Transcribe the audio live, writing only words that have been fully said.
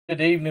Good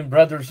evening,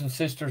 brothers and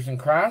sisters in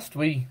Christ.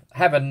 We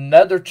have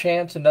another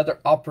chance, another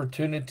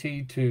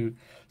opportunity to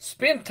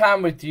spend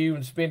time with you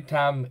and spend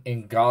time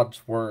in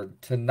God's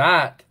Word.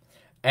 Tonight,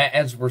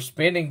 as we're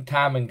spending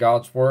time in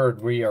God's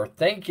Word, we are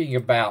thinking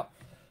about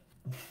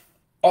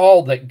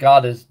all that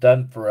God has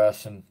done for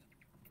us and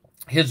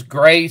His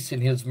grace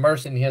and His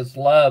mercy and His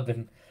love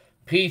and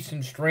peace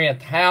and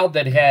strength, how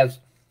that has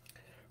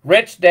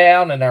reached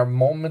down in our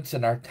moments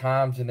and our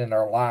times and in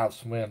our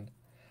lives when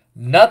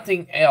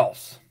nothing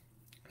else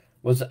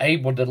was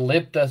able to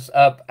lift us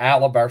up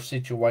out of our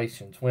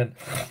situations, when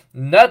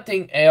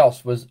nothing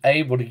else was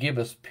able to give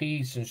us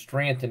peace and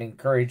strength and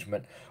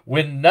encouragement,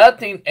 when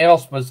nothing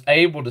else was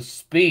able to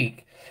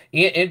speak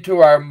into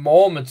our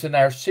moments and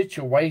our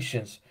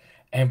situations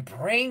and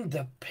bring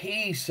the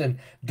peace and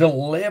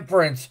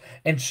deliverance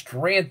and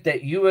strength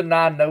that you and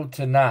I know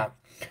tonight.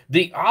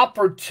 The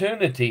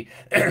opportunity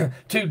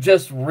to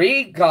just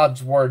read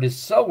God's Word is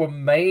so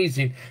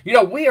amazing. You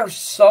know, we are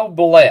so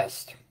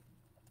blessed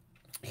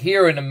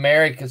here in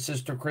America,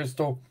 Sister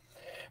Crystal,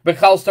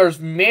 because there's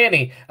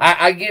many.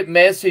 I get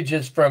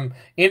messages from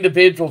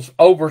individuals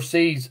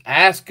overseas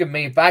asking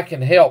me if I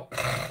can help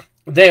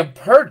them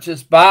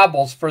purchase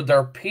Bibles for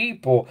their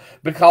people,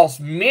 because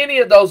many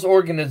of those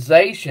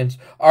organizations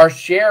are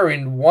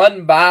sharing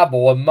one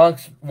Bible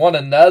amongst one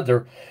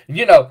another.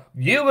 You know,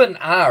 you and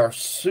I are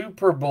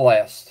super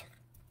blessed.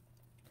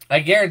 I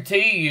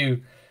guarantee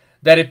you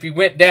that if you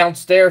went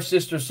downstairs,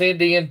 Sister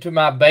Cindy, into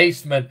my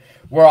basement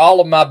where all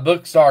of my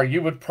books are,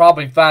 you would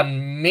probably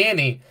find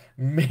many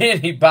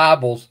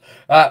Bibles.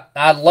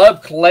 I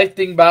love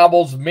collecting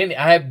Bibles.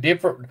 I have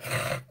different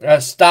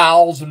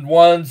styles and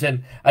ones,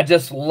 and I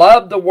just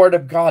love the Word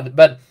of God.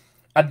 But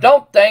I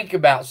don't think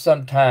about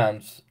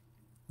sometimes,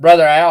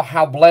 Brother Al,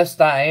 how blessed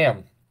I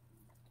am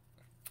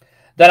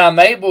that I'm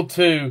able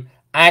to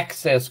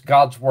access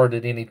God's Word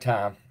at any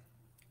time.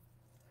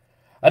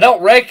 I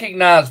don't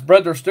recognize,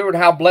 Brother Stewart,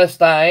 how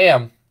blessed I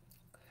am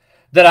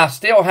that I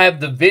still have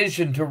the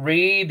vision to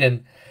read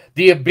and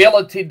the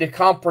ability to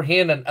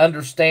comprehend and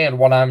understand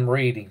what I'm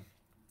reading.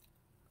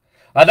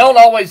 I don't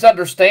always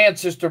understand,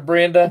 Sister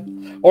Brenda,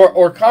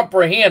 or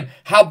comprehend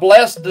how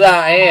blessed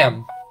I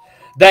am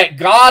that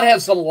God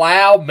has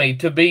allowed me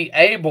to be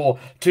able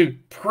to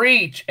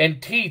preach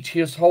and teach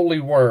His holy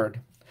Word,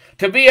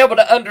 to be able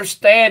to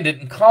understand it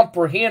and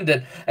comprehend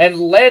it and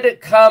let it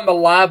come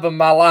alive in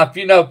my life.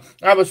 You know,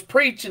 I was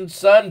preaching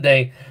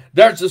Sunday.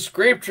 There's a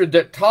scripture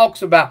that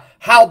talks about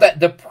how that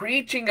the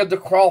preaching of the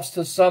cross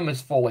to some is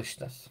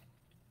foolishness.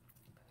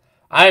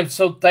 I am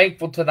so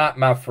thankful tonight,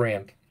 my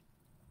friend,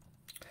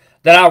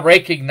 that I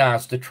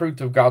recognize the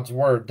truth of God's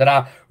Word, that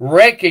I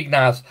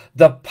recognize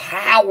the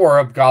power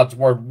of God's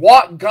Word,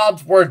 what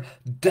God's Word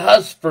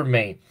does for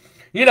me.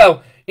 You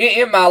know,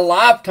 in my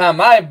lifetime,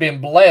 I have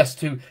been blessed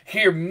to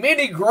hear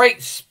many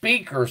great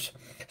speakers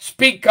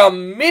speak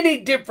on many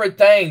different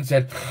things.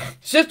 And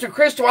Sister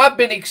Crystal, I've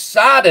been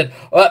excited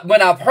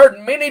when I've heard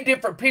many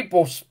different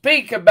people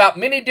speak about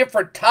many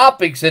different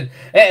topics and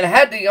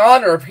had the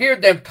honor of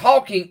hearing them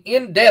talking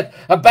in depth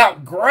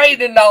about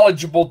great and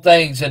knowledgeable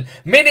things. And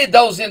many of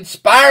those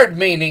inspired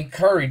me and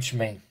encouraged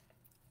me.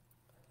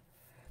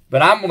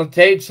 But I'm going to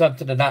tell you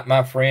something tonight,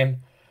 my friend.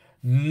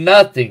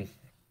 Nothing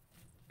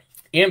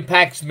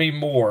impacts me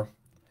more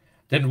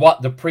than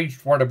what the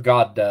preached Word of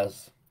God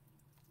does.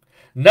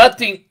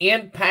 Nothing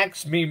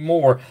impacts me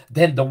more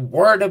than the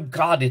Word of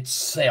God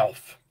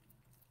itself.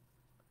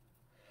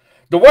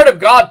 The Word of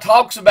God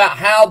talks about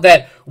how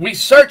that we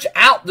search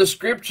out the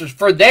Scriptures.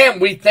 For them,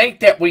 we think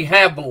that we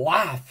have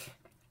life.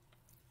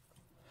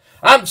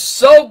 I'm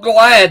so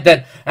glad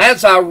that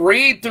as I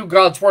read through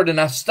God's Word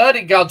and I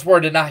study God's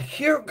Word and I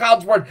hear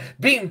God's Word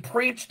being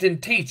preached and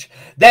teach,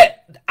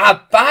 that I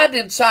find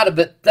inside of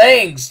it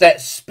things that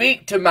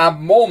speak to my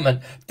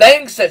moment,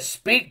 things that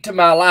speak to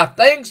my life,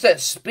 things that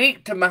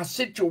speak to my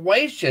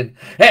situation.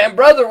 And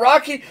Brother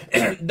Rocky,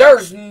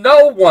 there's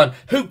no one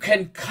who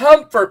can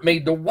comfort me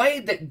the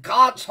way that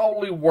God's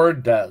holy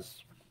Word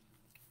does.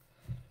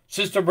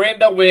 Sister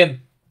Brenda,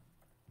 when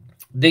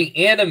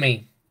the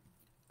enemy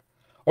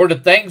or the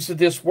things of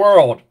this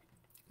world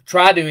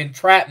try to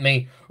entrap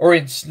me or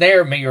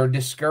ensnare me or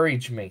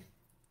discourage me,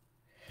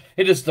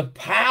 it is the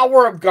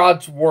power of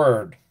God's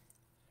Word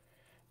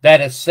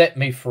that has set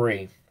me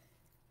free.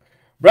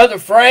 Brother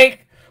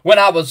Frank, when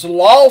I was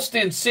lost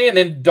in sin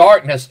and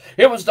darkness,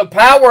 it was the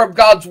power of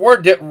God's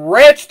Word that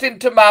reached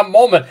into my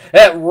moment,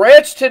 that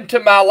reached into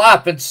my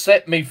life and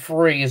set me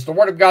free. As the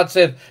Word of God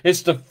said,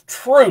 it's the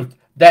truth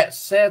that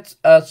sets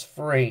us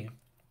free.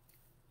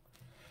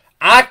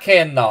 I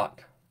cannot.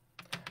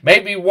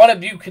 Maybe one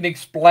of you can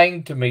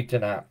explain to me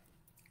tonight.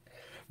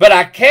 But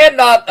I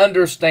cannot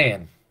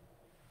understand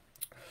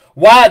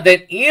why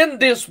that in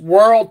this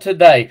world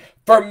today,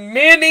 for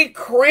many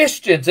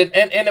Christians, and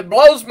it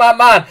blows my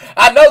mind.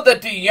 I know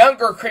that the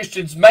younger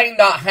Christians may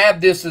not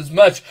have this as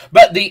much,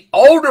 but the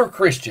older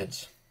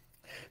Christians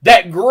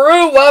that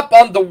grew up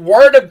on the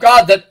Word of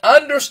God, that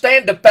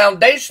understand the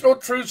foundational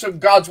truths of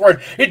God's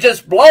Word, it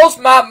just blows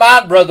my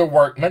mind, Brother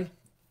Workman,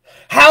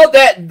 how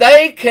that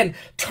they can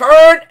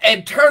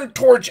turn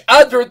towards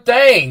other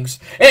things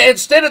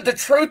instead of the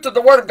truth of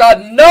the Word of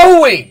God,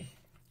 knowing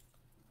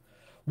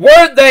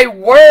where they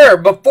were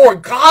before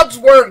God's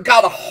Word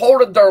got a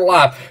hold of their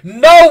life,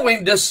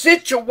 knowing the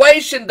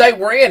situation they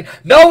were in,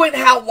 knowing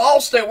how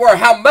lost they were,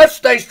 how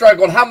much they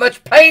struggled, how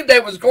much pain they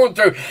was going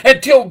through,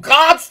 until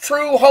God's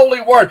true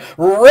holy Word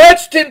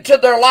reached into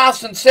their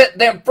lives and set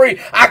them free.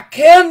 I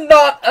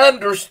cannot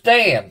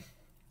understand.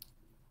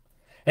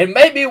 And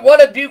maybe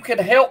one of you can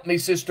help me,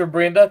 Sister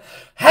Brenda.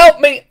 Help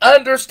me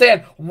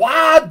understand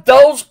why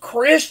those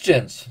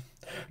Christians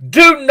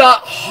do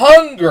not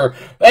hunger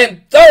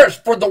and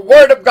thirst for the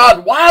Word of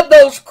God. Why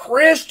those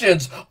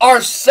Christians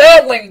are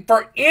settling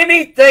for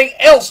anything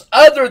else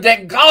other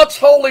than God's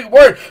holy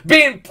Word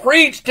being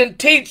preached and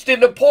taught in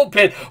the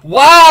pulpit.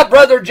 Why,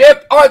 Brother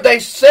Jeff, are they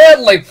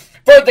settling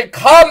for the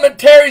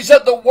commentaries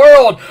of the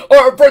world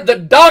or for the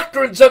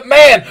doctrines of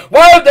man?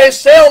 Why are they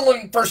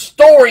settling for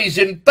stories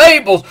and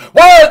fables?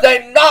 Why are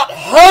they not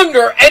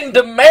hunger and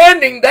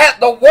demanding that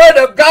the Word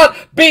of God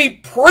be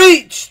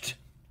preached?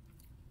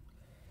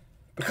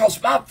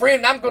 Because, my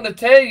friend, I'm going to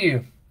tell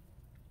you,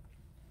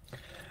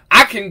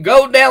 I can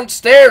go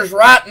downstairs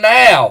right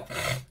now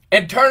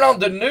and turn on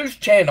the news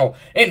channel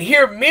and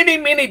hear many,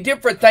 many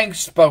different things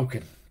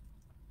spoken.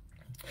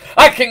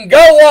 I can go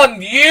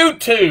on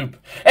YouTube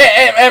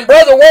and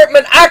Brother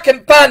Workman, I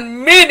can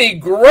find many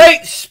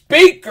great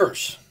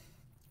speakers.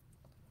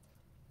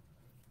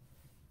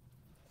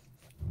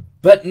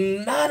 But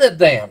none of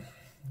them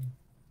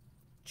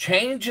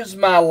changes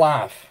my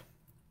life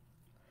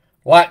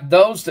like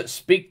those that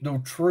speak the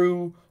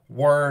true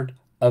Word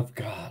of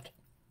God.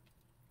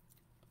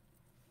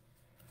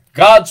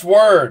 God's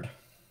Word,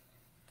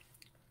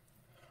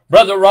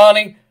 Brother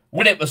Ronnie,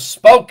 when it was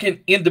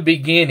spoken in the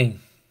beginning,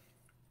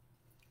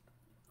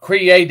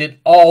 created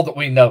all that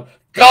we know.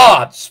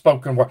 God's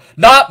spoken Word.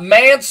 Not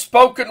man's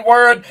spoken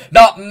Word,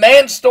 not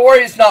man's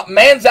stories, not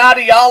man's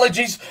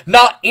ideologies,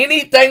 not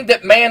anything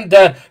that man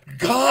done.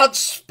 God's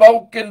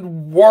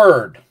spoken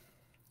Word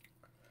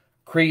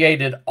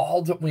created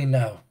all that we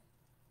know.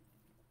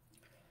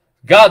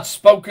 God's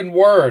spoken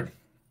Word,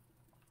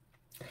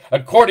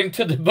 according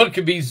to the book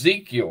of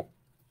Ezekiel,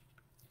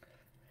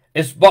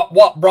 is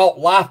what brought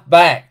life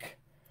back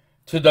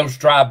to those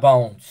dry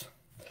bones.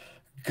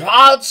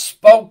 God's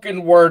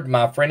spoken Word,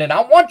 my friend, and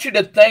I want you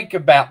to think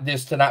about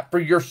this tonight for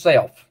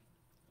yourself.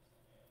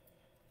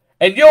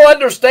 And you'll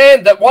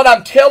understand that what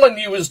I'm telling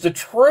you is the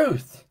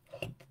truth.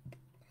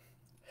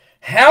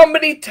 How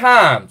many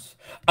times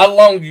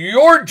along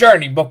your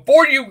journey,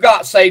 before you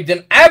got saved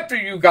and after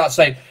you got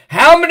saved,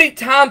 how many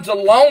times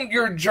along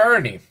your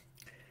journey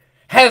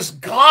has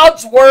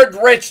God's Word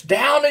reached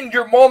down in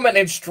your moment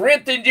and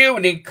strengthened you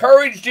and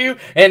encouraged you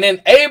and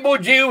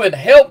enabled you and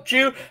helped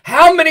you?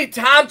 How many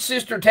times,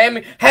 Sister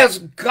Tammy, has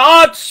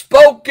God's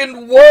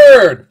spoken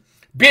Word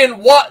been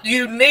what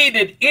you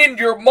needed in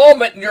your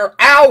moment, in your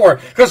hour?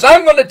 Because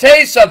I'm going to tell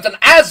you something.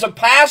 As a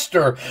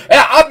pastor,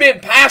 I've been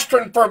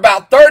pastoring for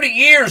about 30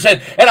 years,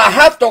 and I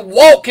have to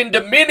walk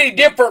into many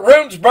different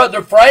rooms,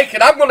 Brother Frank,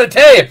 and I'm going to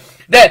tell you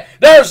that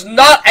there's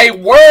not a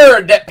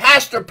word that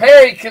Pastor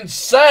Perry can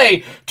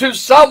say to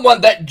someone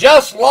that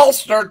just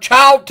lost their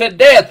child to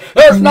death.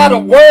 There's not a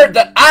word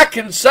that I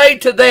can say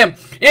to them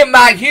in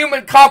my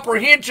human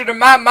comprehension in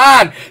my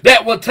mind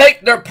that will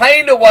take their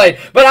pain away.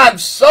 But I'm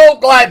so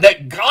glad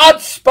that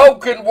God's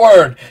spoken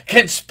Word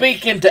can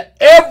speak into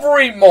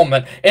every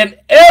moment, in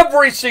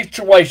every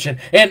situation,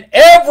 in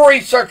every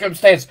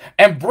circumstance,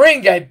 and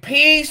bring a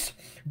peace,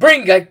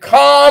 bring a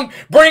calm,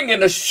 bring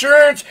an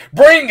assurance,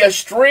 bring a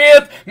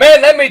strength.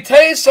 Man, let me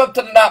tell you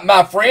something tonight,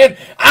 my friend.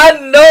 I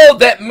know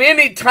that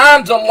many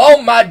times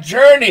along my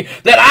journey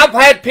that I've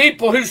had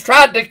people who's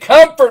tried to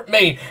comfort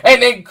me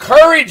and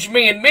encourage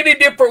me in many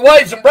different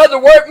ways. And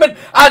Brother Workman,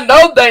 I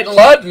know they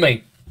loved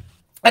me.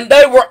 And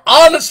they were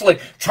honestly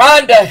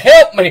trying to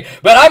help me.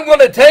 But I'm going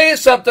to tell you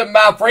something,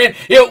 my friend.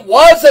 It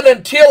wasn't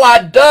until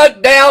I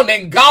dug down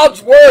in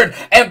God's Word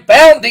and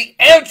found the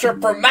answer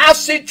for my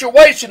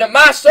situation and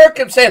my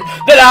circumstance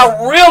that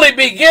I really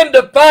began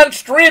to find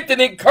strength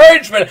and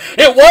encouragement.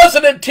 It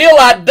wasn't until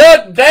I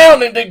dug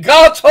down into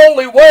God's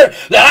holy Word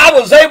that I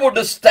was able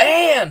to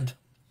stand.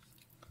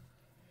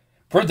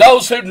 For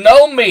those who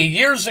know me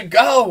years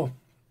ago,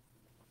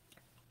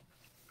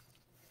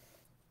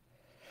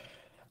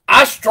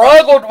 I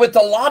struggled with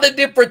a lot of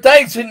different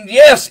things, and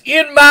yes,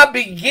 in my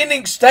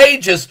beginning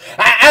stages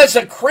as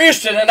a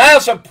Christian and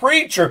as a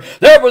preacher,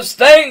 there was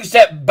things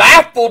that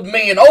baffled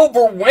me and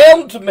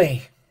overwhelmed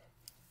me.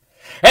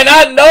 And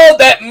I know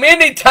that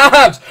many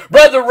times,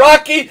 Brother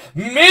Rocky,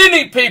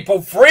 many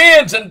people,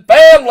 friends and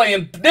family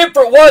and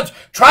different ones,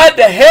 tried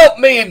to help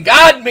me and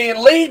guide me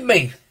and lead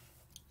me.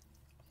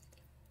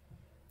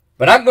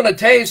 But I'm going to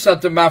tell you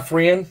something, my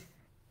friend.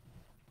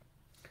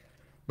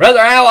 Brother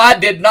Al, I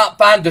did not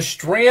find the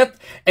strength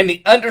and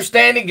the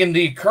understanding and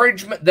the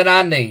encouragement that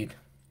I need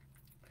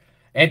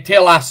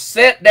until I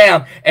sat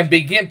down and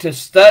began to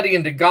study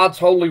into God's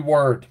holy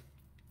Word.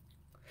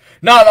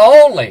 Not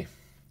only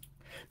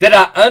did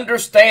I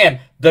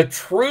understand the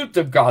truth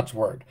of God's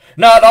Word.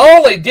 Not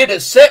only did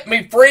it set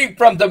me free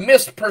from the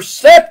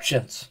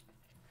misperceptions,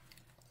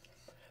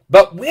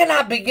 but when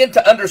I begin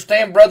to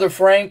understand, Brother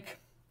Frank,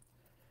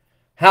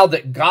 how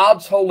that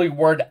God's holy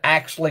Word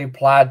actually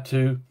applied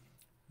to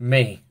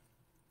me,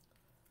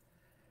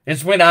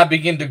 is when I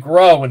begin to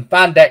grow and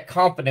find that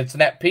confidence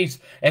and that peace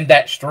and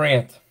that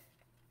strength.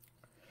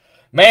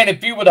 Man,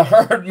 if you would have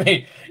heard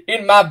me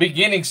in my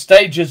beginning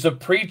stages of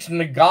preaching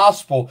the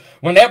gospel,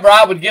 whenever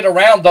I would get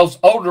around those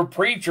older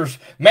preachers,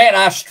 man,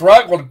 I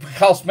struggled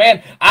because,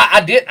 man,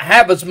 I didn't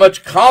have as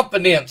much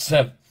confidence.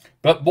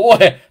 But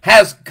boy,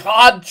 has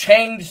God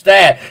changed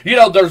that. You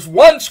know, there's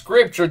one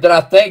scripture that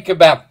I think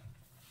about,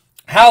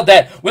 how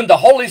that when the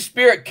Holy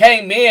Spirit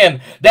came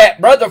in, that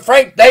Brother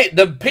Frank,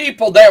 the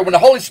people there, when the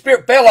Holy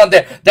Spirit fell on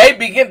them, they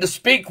began to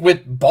speak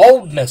with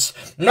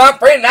boldness. My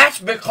friend, that's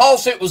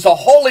because it was the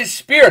Holy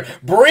Spirit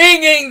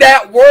bringing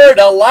that word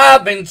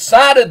alive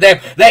inside of them,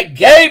 that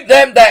gave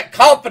them that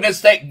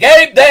confidence, that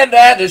gave them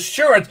that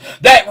assurance,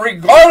 that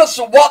regardless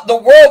of what the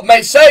world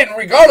may say, and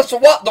regardless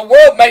of what the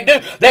world may do,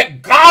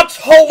 that God's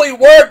holy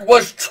word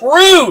was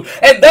true,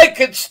 and they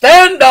could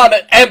stand on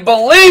it and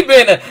believe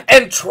in it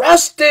and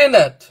trust in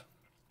it.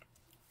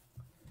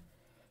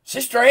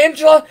 Sister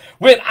Angela,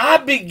 when I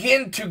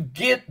begin to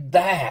get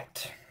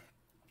that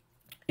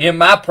in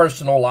my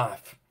personal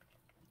life,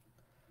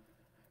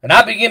 and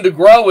I begin to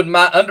grow in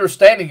my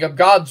understanding of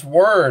God's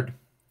Word,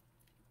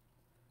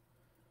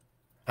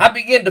 I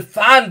begin to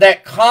find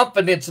that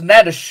confidence and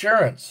that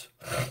assurance.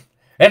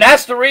 And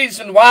that's the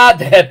reason why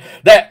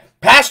that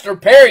Pastor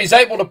Perry's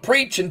able to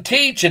preach and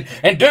teach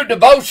and do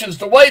devotions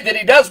the way that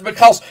he does,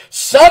 because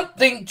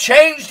something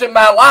changed in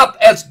my life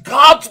as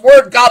God's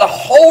Word got a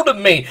hold of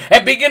me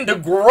and began to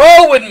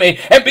grow in me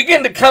and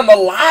begin to come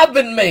alive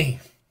in me.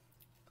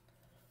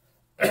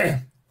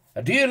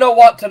 Do you know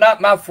what tonight,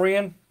 my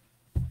friend?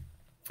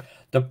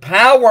 The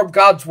power of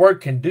God's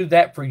Word can do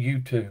that for you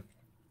too.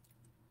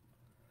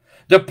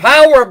 The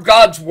power of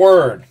God's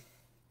Word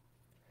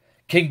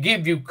can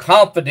give you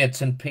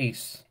confidence and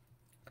peace.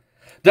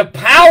 The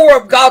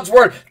power of God's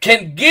Word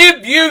can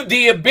give you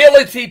the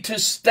ability to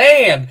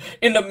stand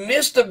in the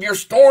midst of your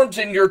storms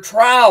and your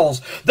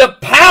trials. The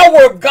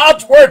power of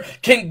God's Word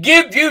can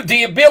give you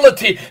the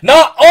ability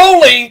not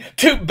only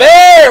to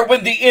bear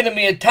when the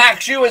enemy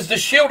attacks you, as the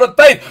shield of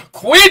faith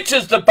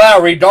quenches the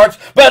fiery darts,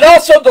 but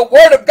also the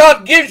Word of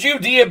God gives you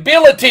the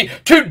ability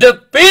to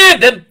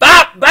defend and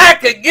fight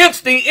back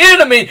against the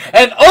enemy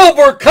and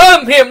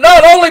overcome him,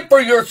 not only for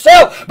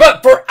yourself,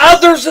 but for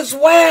others as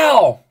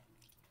well.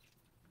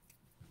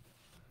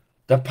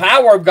 The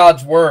power of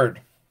God's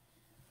Word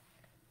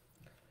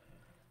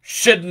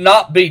should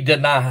not be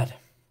denied.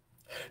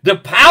 The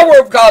power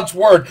of God's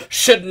Word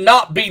should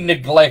not be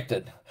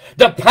neglected.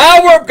 The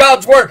power of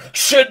God's Word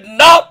should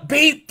not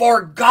be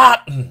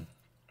forgotten.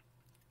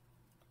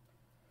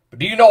 But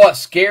do you know what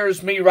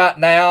scares me right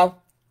now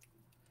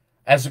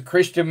as a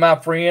Christian, my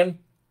friend?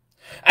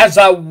 As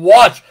I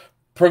watch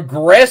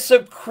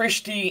progressive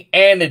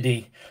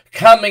Christianity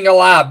coming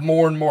alive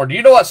more and more, do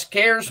you know what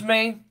scares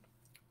me,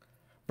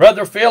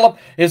 Brother Philip,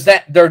 is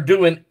that they're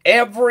doing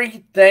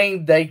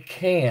everything they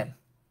can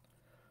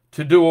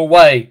to do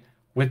away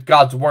with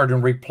God's Word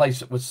and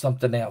replace it with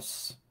something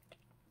else.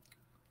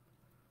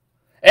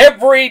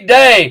 Every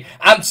day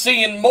I'm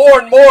seeing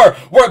more and more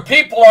where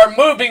people are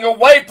moving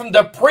away from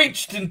the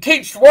preached and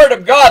teached Word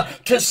of God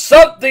to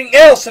something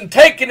else and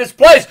taking its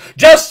place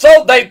just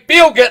so they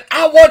feel good.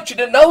 I want you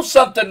to know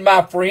something,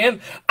 my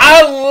friend.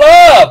 I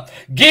love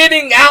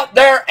getting out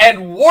there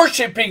and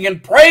worshiping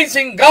and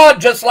praising God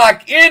just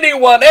like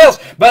anyone else.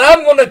 But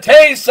I'm going to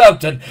tell you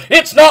something.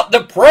 It's not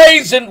the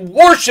praise and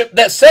worship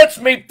that sets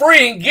me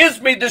free and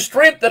gives me the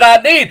strength that I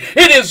need.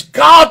 It is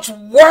God's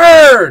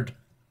Word.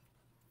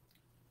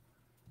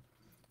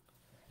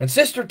 And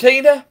Sister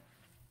Tina,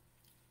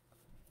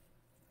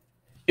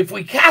 if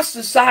we cast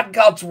aside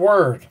God's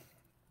Word,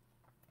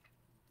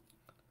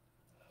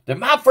 then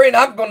my friend,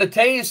 I'm going to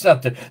tell you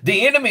something.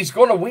 The enemy's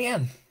going to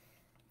win.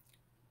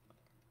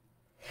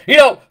 You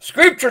know,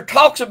 Scripture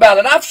talks about,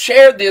 and I've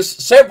shared this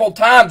several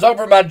times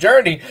over my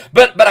journey,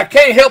 but I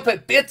can't help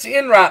it fits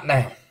in right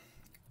now.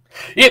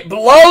 It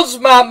blows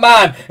my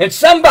mind. And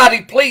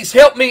somebody please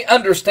help me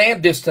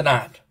understand this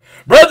tonight.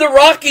 Brother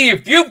Rocky,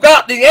 if you've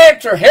got the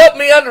answer, help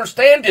me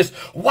understand this.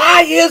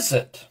 Why is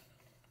it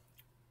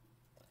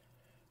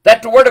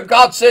that the Word of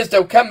God says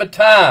there'll come a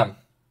time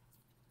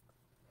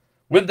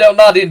when they'll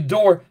not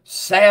endure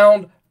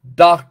sound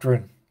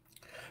doctrine,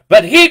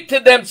 but heap to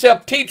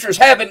themselves teachers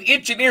having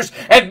itching ears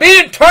and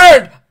being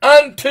turned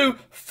unto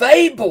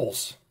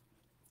fables?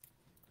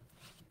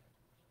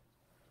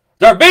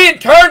 They're being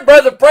turned,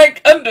 Brother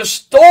Frank, unto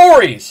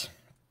stories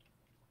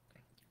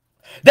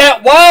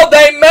that while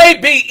they may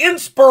be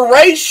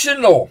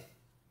inspirational,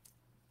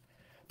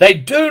 they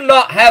do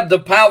not have the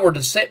power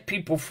to set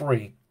people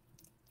free.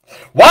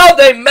 While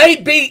they may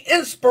be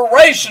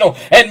inspirational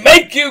and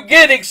make you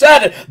get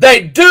excited,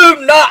 they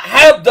do not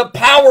have the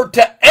power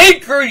to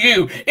anchor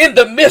you in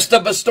the midst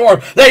of a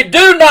storm. They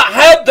do not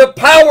have the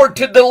power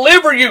to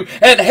deliver you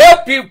and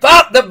help you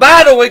fight the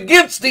battle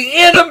against the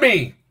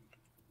enemy.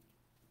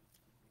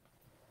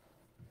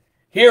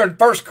 Here in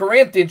 1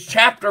 Corinthians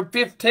chapter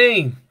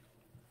 15,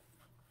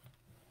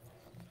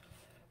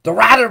 the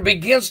writer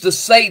begins to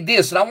say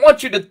this, and I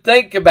want you to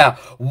think about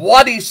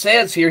what he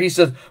says here. He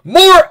says,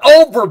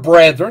 moreover,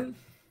 brethren,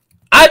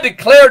 I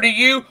declare to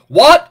you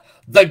what?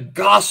 The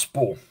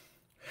gospel,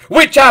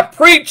 which I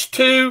preached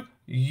to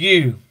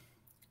you.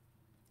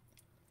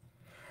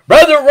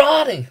 Brother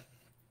Ronnie,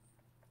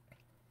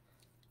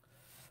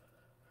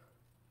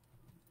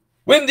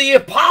 when the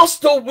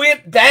apostle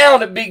went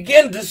down and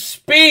began to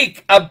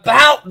speak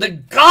about the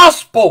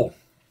gospel,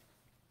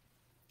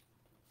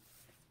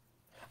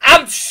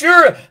 I'm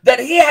sure that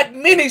he had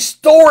many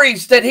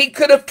stories that he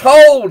could have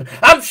told.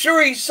 I'm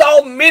sure he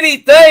saw many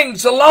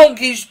things along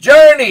his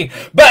journey,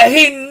 but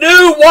he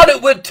knew what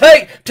it would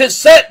take to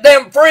set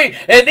them free,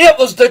 and it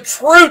was the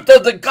truth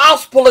of the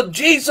gospel of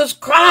Jesus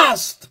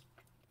Christ.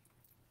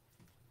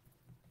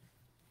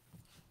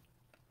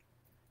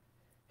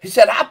 He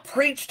said, I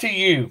preach to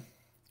you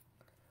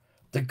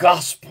the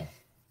gospel,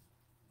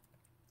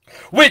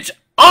 which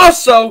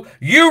also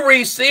you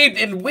received,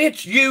 in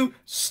which you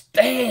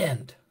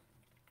stand.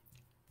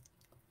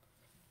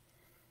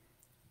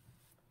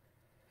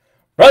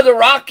 Brother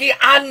Rocky,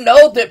 I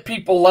know that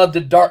people love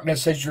the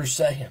darkness, as you're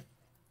saying.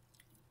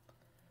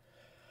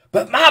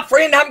 But my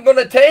friend, I'm going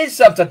to tell you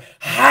something.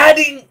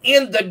 Hiding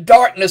in the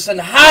darkness and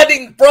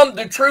hiding from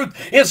the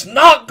truth is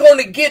not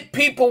going to get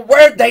people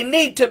where they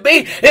need to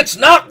be. It's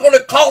not going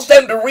to cause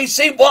them to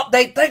receive what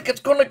they think it's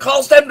going to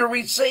cause them to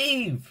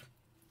receive.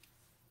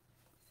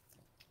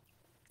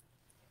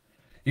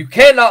 You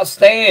cannot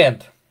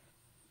stand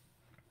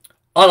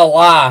on a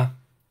lie.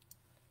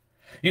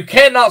 You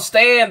cannot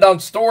stand on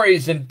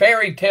stories and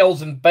fairy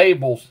tales and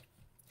fables.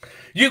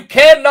 You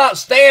cannot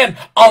stand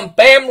on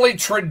family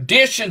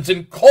traditions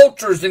and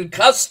cultures and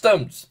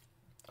customs.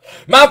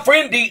 My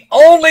friend, the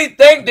only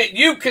thing that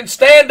you can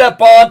stand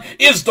up on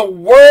is the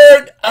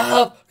Word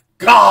of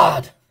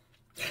God.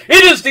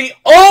 It is the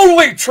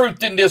only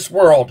truth in this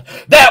world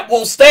that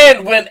will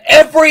stand when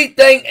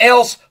everything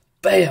else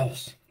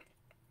fails.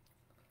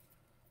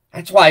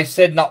 That's why he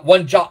said not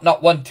one jot,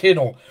 not one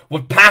tittle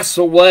would pass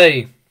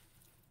away.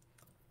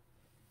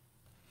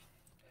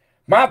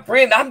 My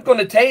friend, I'm going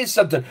to tell you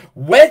something.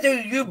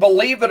 Whether you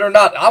believe it or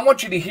not, I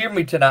want you to hear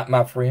me tonight,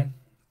 my friend.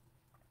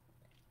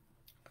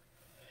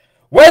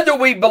 Whether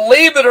we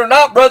believe it or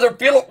not, Brother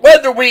Philip,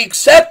 whether we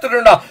accept it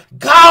or not,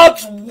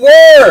 God's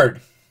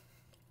Word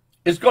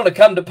is going to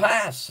come to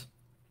pass.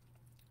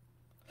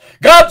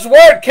 God's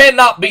Word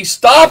cannot be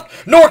stopped,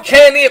 nor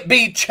can it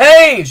be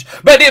changed.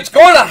 But it's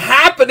going to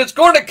happen. It's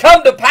going to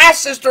come to pass,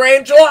 Sister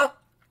Angela.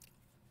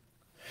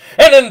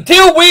 And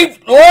until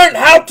we've learned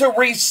how to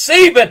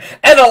receive it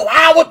and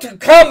allow it to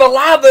come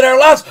alive in our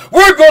lives,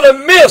 we're going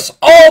to miss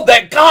all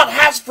that God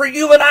has for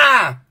you and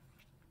I.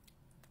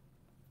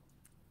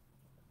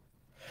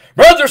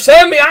 Brother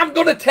Sammy, I'm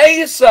going to tell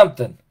you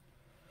something.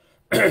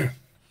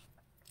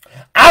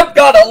 I've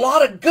got a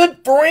lot of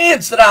good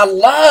friends that I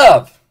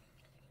love.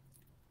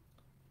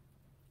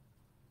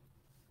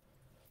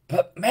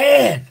 But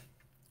man,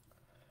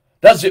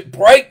 does it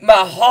break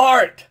my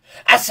heart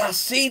as I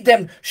see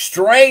them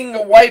straying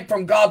away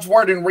from God's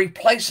Word and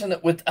replacing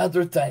it with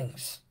other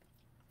things.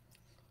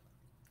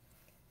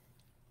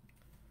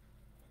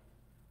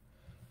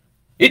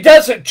 It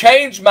doesn't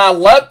change my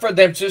love for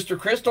them, Sister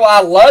Crystal.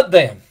 I love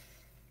them.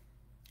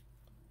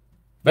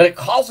 But it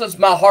causes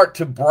my heart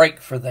to break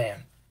for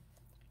them.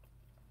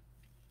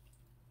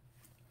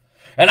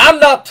 And I'm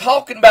not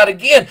talking about,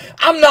 again,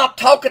 I'm not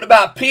talking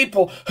about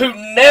people who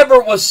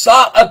never was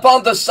sought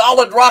upon the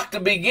solid rock to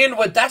begin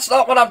with. That's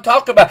not what I'm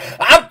talking about.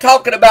 I'm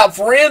talking about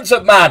friends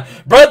of mine.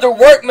 Brother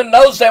Workman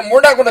knows them.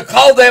 We're not going to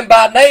call them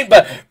by name,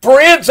 but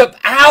friends of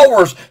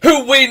ours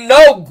who we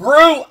know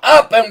grew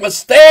up and was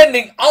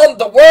standing on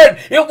the Word.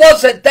 It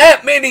wasn't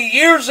that many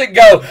years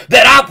ago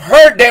that I've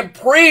heard them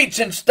preach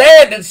and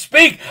stand and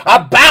speak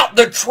about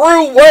the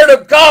true Word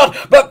of God.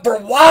 But for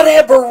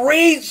whatever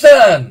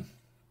reason,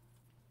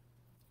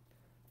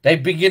 they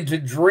begin to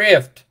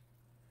drift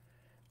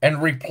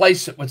and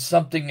replace it with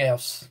something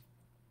else.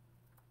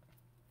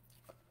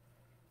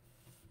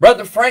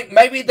 Brother Frank,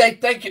 maybe they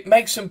think it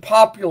makes them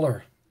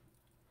popular.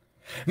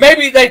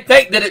 Maybe they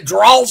think that it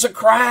draws a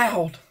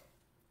crowd.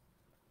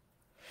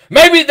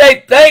 Maybe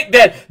they think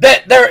that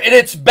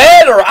it's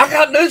better. I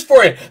got news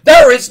for you.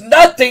 There is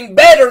nothing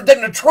better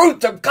than the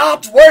truth of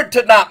God's Word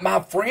tonight, my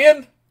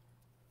friend.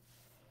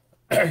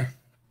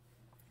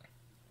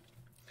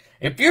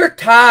 If you're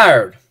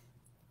tired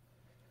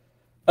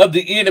of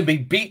the enemy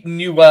beating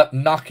you up,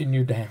 knocking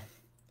you down,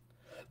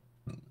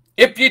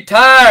 if you're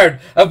tired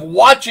of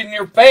watching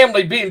your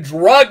family being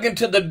dragged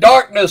into the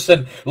darkness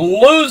and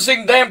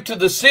losing them to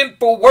the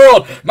sinful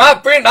world, my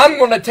friend, I'm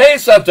going to tell you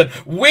something.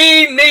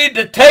 We need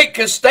to take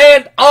a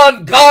stand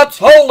on God's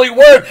holy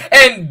word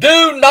and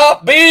do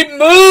not be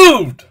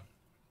moved.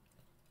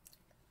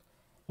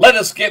 Let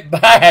us get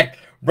back,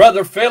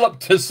 Brother Philip,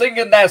 to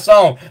singing that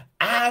song,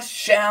 I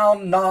shall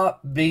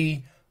not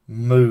be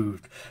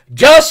moved.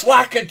 Just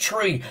like a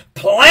tree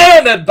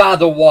planted by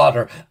the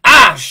water,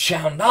 I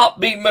shall not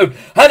be moved.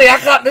 Honey,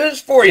 I got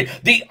news for you.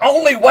 The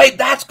only way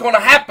that's going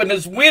to happen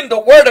is when the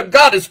Word of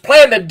God is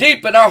planted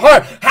deep in our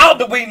heart. How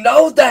do we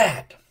know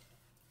that?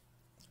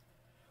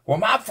 Well,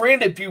 my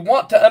friend, if you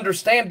want to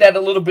understand that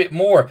a little bit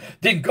more,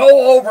 then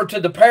go over to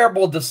the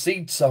parable of the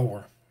seed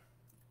sower.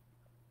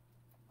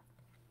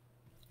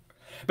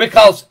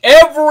 Because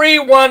every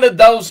one of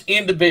those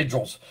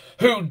individuals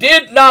who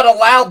did not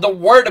allow the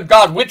Word of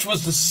God, which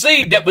was the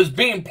seed that was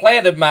being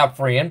planted, my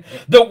friend,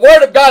 the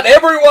Word of God,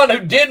 everyone who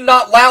did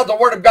not allow the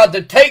Word of God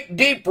to take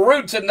deep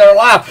roots in their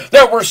life,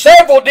 there were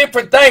several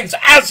different things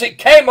as it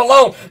came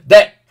along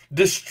that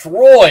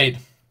destroyed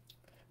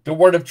the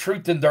word of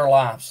truth in their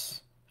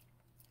lives.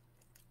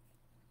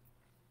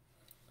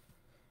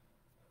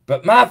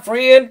 But my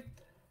friend,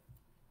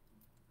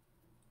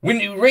 when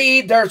you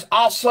read, there's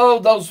also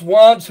those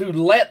ones who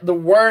let the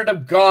Word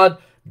of God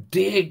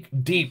dig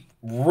deep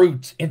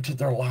roots into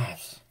their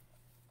lives.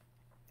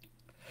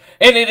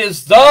 And it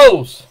is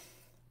those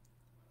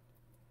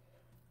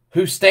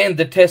who stand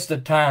the test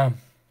of time.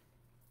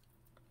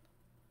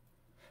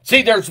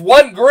 See, there's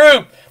one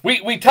group,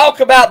 we talk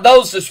about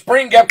those that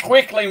spring up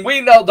quickly, and we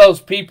know those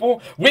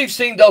people. We've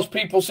seen those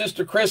people,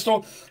 Sister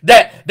Crystal,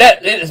 that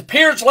it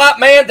appears like,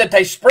 man, that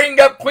they spring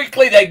up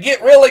quickly, they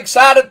get real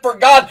excited for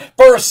God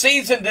for a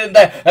season, and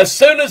as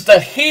soon as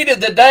the heat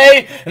of the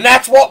day, and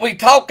that's what we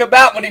talk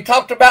about when he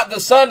talked about the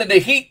sun and the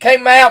heat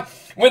came out,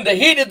 when the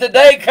heat of the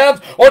day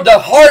comes, or the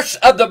harsh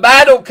of the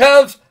battle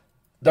comes,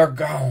 they're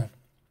gone.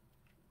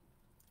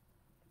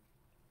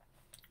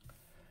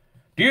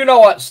 Do you know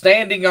what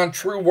standing on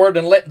true word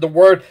and letting the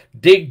word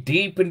dig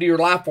deep into your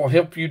life will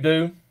help you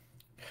do?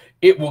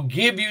 It will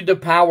give you the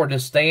power to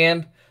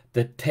stand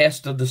the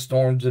test of the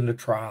storms and the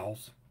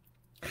trials.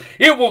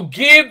 It will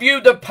give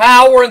you the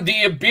power and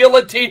the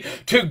ability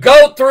to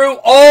go through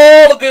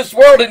all of this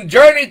world and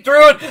journey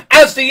through it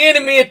as the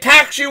enemy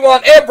attacks you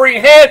on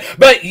every hand,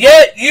 but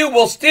yet you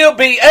will still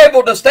be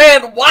able to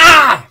stand.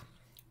 Why?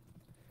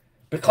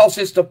 Because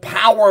it's the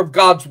power of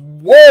God's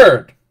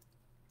word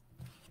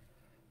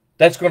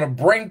that's going to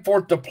bring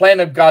forth the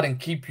plan of God and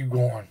keep you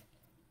going.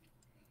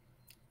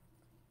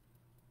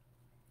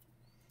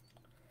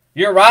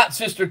 You're right,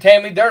 Sister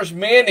Tammy. There's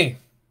many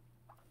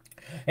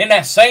in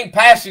that same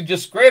passage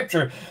of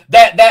Scripture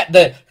that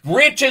the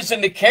riches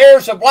and the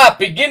cares of life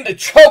begin to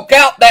choke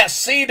out that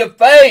seed of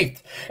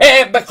faith.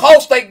 And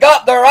because they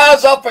got their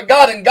eyes off of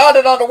God and got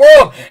it on the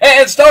world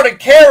and started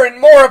caring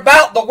more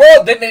about the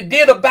world than they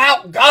did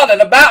about God and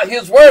about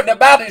His Word and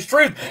about His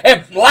truth,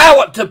 and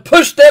allow it to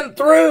push them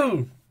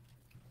through.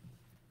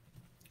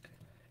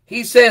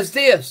 He says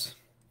this.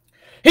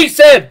 He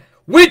said,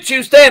 which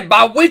you stand,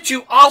 by which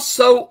you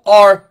also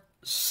are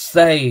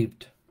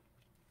saved.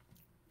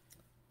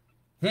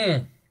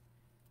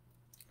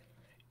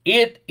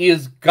 It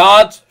is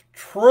God's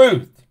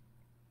truth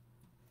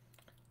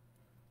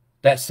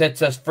that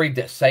sets us free,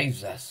 that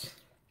saves us.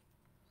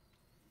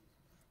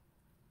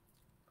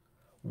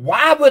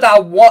 Why would I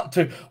want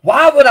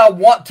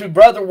to,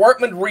 Brother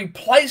Workman,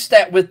 replace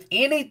that with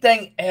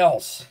anything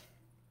else?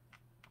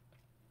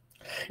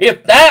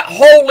 If that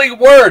holy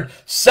word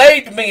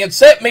saved me and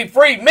set me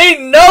free, me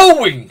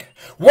knowing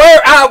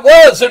where I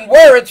was and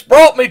where it's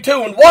brought me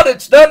to and what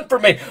it's done for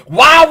me,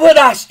 why would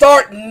I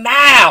start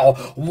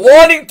now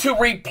wanting to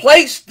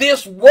replace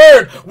this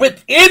word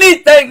with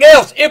anything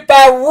else if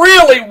I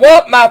really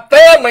want my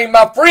family,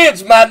 my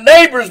friends, my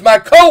neighbors, my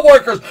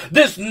co-workers,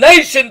 this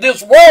nation,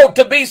 this world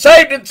to be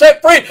saved and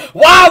set free?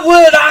 Why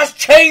would I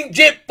change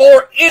it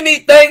for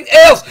anything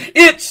else?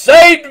 It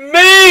saved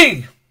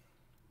me.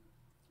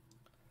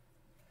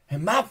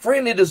 And my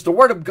friend, it is the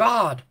Word of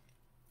God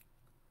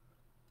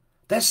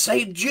that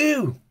saved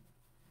you.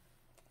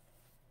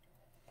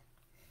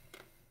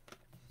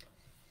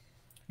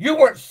 You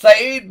weren't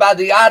saved by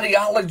the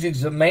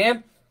ideologies of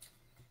man.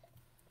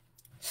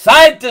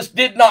 Scientists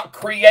did not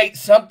create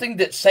something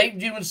that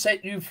saved you and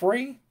set you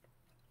free.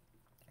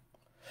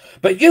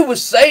 But you were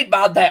saved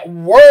by that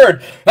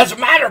word. As a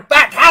matter of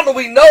fact, how do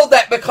we know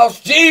that? Because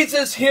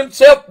Jesus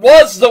Himself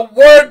was the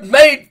Word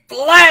made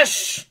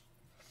flesh.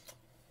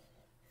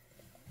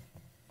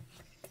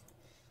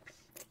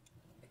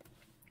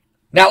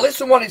 Now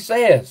listen what He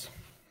says.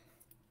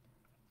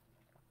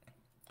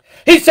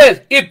 He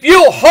says, if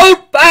you'll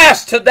hold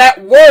fast to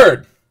that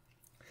word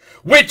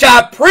which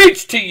I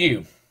preached to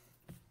you,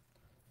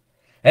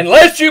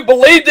 unless you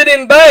believed it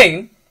in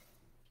vain,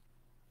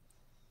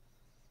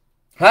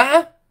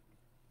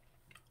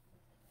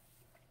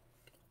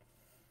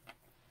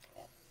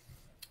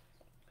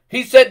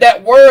 He said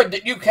that word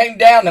that you came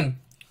down and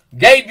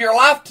gave your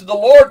life to the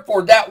Lord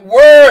for, that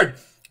word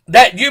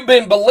that you've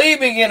been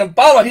believing in and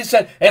following. He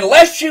said,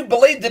 unless you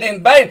believed it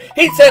in vain,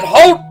 he said,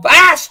 hold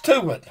fast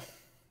to it.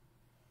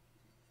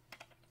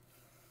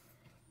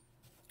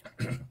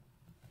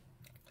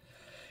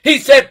 He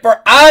said,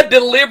 for I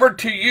delivered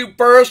to you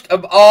first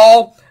of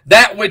all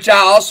that which I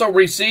also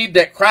received,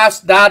 that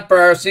Christ died for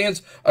our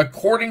sins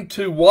according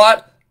to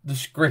what? The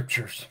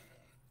Scriptures.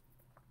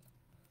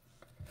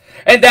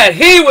 And that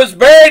he was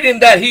buried,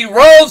 and that he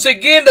rose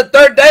again the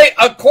third day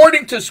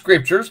according to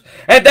Scriptures,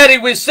 and that he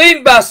was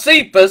seen by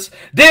Cephas,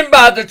 then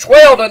by the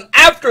 12, and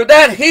after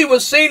that he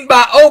was seen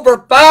by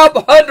over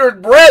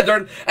 500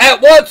 brethren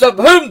at once, of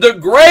whom the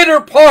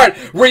greater part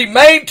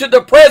remain to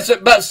the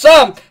present, but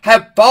some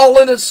have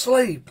fallen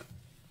asleep.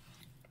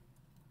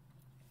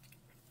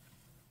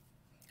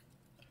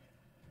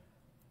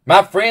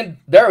 My friend,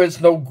 there is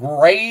no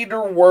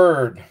greater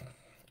word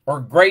or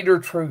greater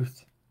truth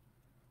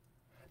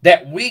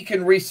that we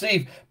can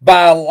receive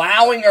by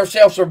allowing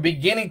ourselves or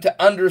beginning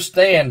to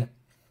understand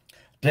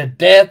the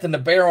death and the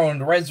burial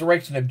and the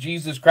resurrection of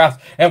Jesus Christ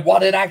and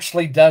what it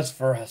actually does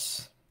for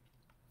us.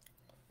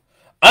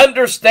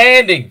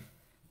 Understanding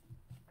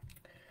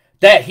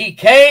that he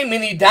came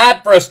and he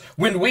died for us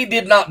when we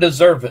did not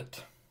deserve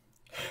it.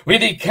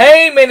 When he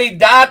came and he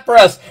died for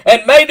us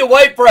and made a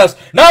way for us,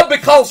 not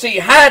because he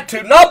had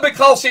to, not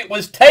because it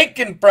was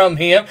taken from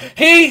him.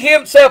 He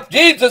himself,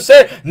 Jesus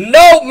said,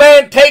 no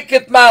man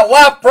taketh my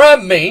life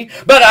from me,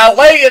 but I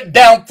lay it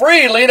down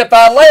freely, and if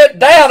I lay it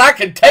down, I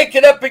can take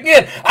it up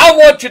again. I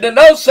want you to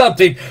know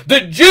something.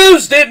 The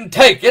Jews didn't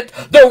take it.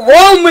 The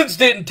Romans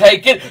didn't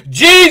take it.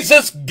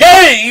 Jesus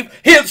gave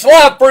his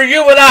life for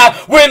you and I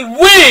when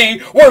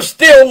we were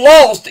still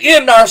lost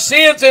in our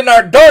sins, in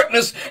our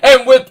darkness,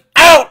 and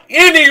without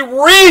any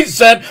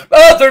reason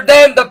other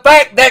than the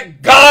fact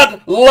that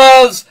God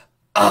loves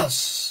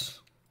us.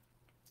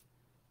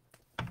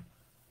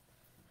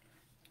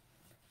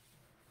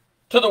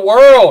 To the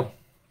world,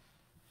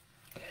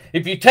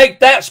 if you take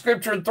that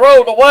scripture and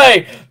throw it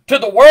away, to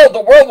the world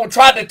will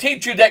try to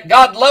teach you that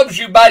God loves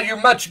you by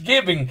your much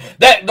giving.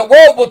 That the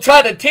world will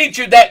try to teach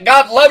you that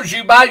God loves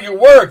you by your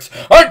works.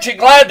 Aren't you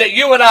glad that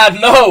you and I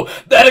know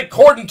that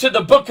according to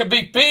the book of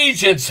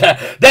Ephesians,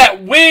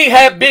 that we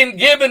have been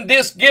given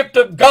this gift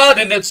of God,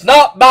 and it's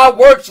not by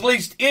works,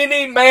 lest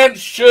any man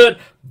should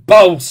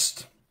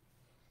boast.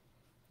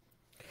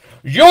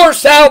 Your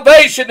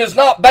salvation is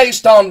not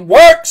based on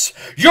works.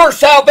 Your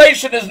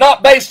salvation is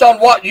not based on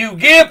what you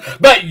give,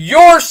 but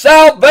your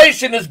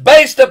salvation is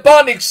based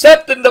upon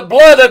accepting the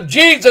blood of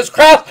Jesus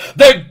Christ,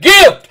 the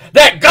gift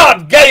that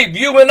God gave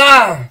you and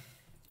I.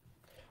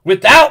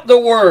 Without the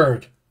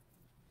Word,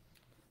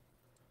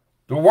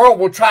 the world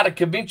will try to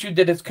convince you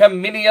that it's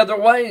come many other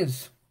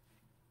ways.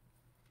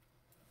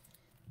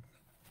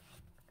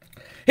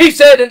 He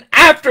said, and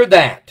after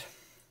that,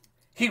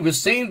 he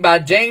was seen by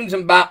James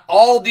and by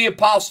all the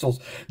apostles.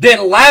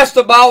 Then last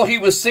of all, he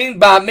was seen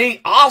by me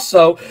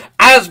also,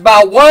 as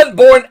by one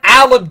born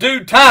out of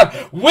due time.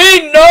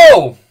 We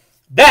know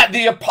that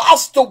the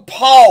apostle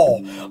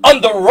Paul,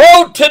 on the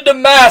road to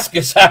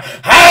Damascus,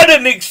 had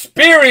an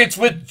experience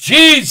with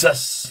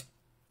Jesus.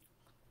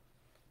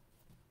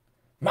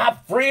 My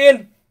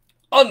friend,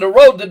 on the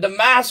road to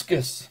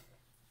Damascus,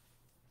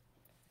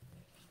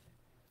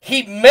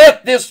 he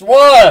met this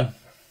one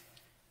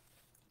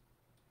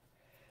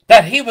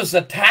that he was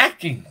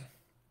attacking.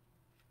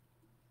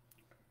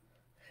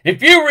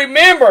 If you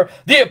remember,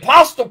 the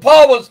Apostle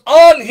Paul was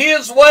on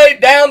his way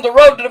down the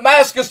road to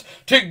Damascus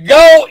to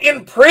go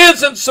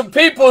imprison some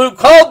people who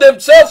called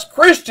themselves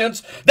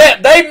Christians,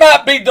 that they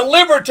might be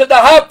delivered to the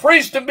high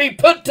priest and be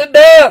put to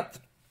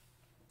death.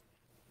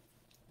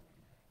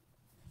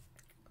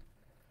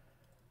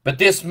 But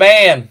this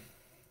man,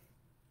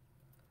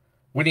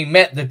 when he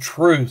met the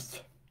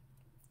truth,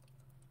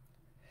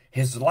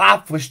 his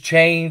life was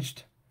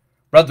changed,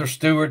 Brother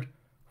Stewart,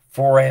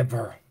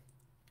 forever.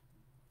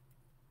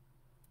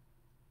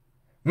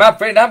 My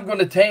friend, I'm going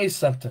to tell you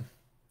something.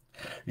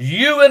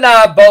 You and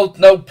I both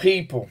know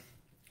people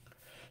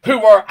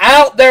who are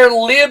out there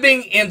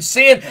living in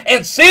sin,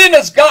 and sin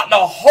has gotten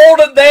a hold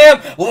of them,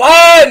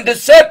 lie and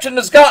deception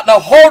has gotten a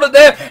hold of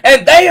them,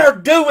 and they are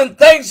doing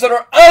things that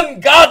are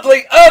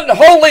ungodly,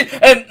 unholy,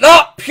 and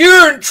not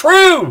pure and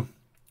true.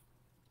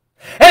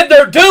 And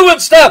they're doing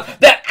stuff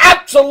that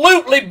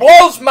absolutely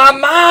blows my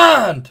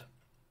mind.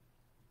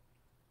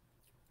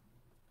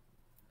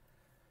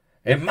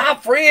 And my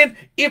friend,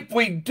 if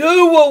we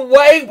do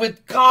away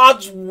with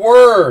God's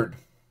Word,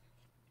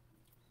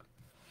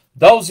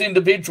 those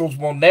individuals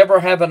will never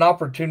have an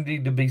opportunity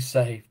to be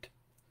saved.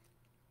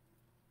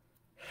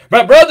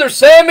 But Brother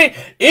Sammy,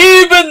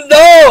 even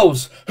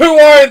those who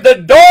are in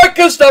the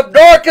darkest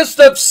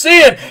of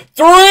sin,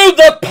 through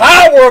the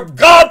power of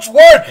God's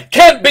Word,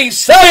 can be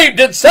saved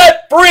and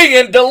set free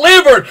and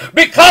delivered,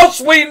 because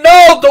we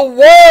know the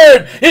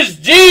Word is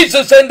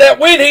Jesus, and that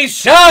when He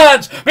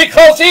shines,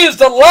 because He is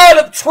the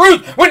light of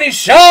truth, when He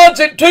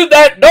shines into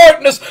that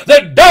darkness,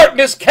 the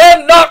darkness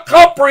cannot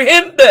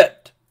comprehend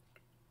it.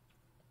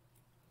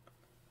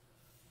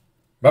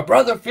 But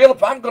Brother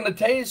Philip, I'm going to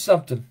tell you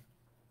something.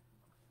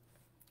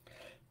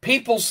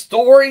 people's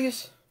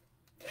stories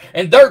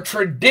and their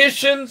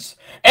traditions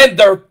and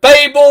their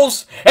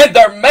fables and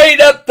their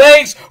made-up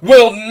things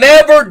will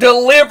never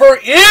deliver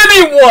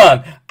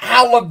anyone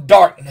out of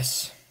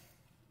darkness.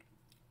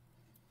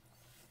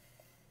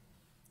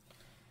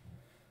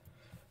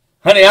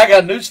 Honey, I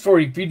got news for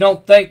you. If you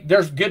don't think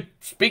there's good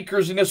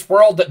speakers in this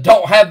world that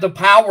don't have the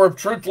power of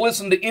truth,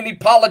 listen to any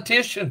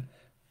politician.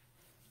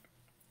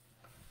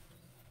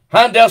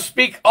 And they'll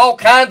speak all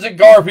kinds of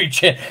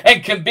garbage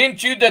and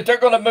convince you that they're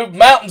going to move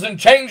mountains and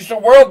change the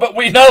world, but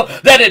we know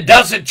that it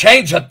doesn't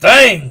change a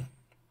thing.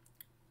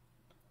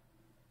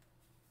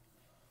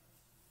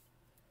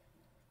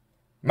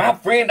 My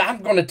friend,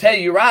 I'm going to tell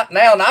you right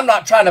now, and I'm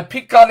not trying to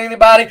pick on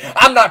anybody.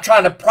 I'm not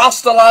trying to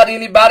proselyte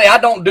anybody. I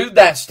don't do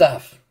that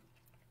stuff.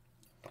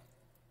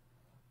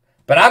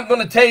 But I'm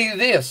going to tell you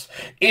this.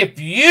 If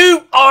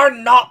you are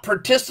not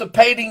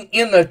participating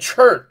in a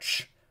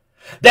church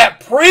that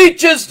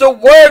preaches the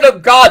Word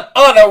of God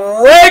on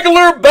a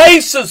regular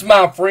basis,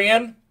 my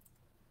friend,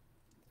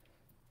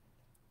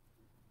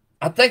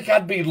 I think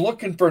I'd be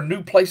looking for a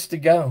new place to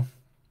go.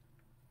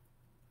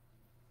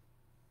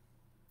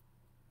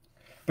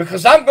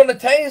 Because I'm going to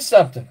tell you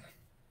something.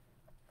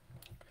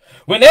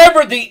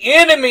 Whenever the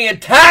enemy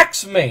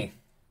attacks me,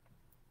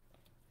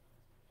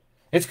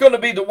 it's going to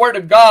be the Word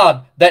of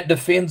God that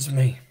defends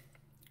me.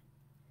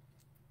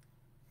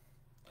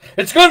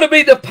 It's going to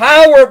be the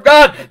power of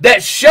God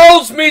that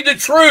shows me the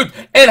truth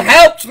and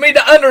helps me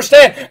to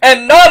understand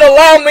and not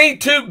allow me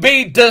to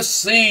be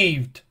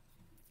deceived.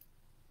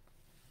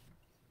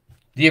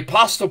 The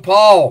Apostle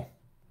Paul,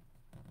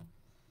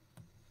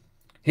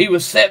 he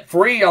was set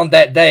free on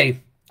that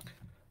day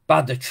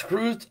by the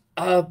truth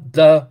of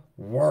the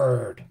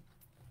Word.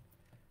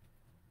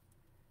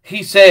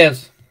 He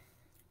says,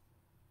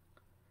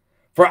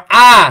 "For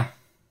I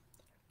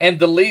am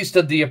the least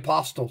of the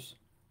apostles,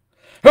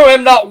 who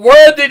am not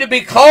worthy to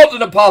be called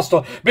an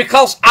apostle,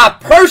 because I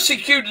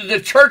persecuted the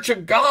church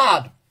of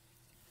God."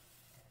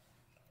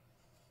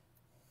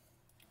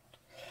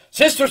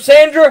 Sister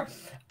Sandra,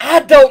 I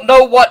don't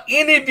know what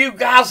any of you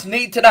guys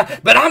need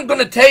tonight, but I'm going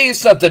to tell you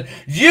something.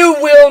 You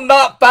will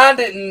not find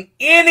it in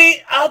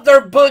any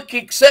other book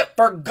except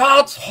for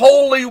God's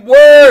holy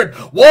word,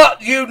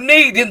 what you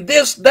need in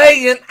this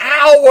day and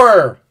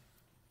hour.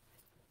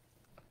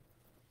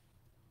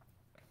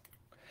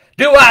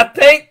 Do I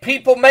think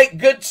people make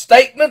good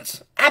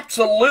statements?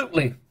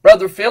 Absolutely,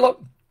 Brother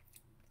Philip.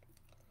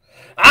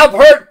 I've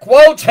heard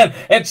quotes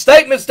and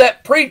statements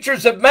that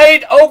preachers have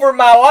made over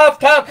my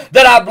lifetime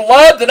that I've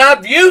loved, and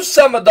I've used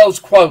some of those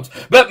quotes.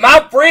 But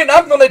my friend,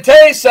 I'm going to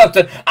tell you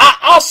something. I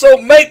also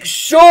make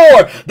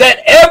sure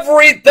that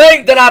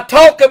everything that I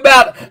talk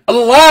about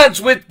aligns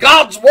with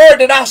God's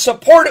Word, and I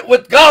support it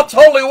with God's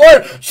holy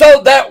Word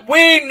so that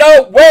we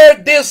know where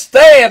this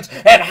stands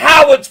and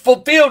how it's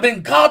fulfilled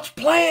in God's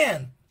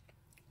plan.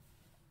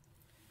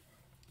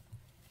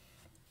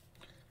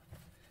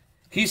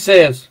 He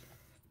says,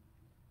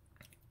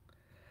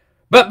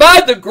 "But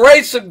by the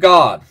grace of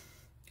God,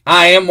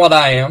 I am what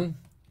I am,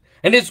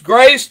 and His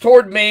grace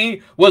toward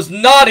me was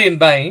not in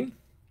vain.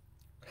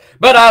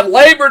 But I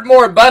labored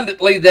more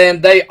abundantly than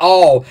they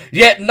all,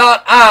 yet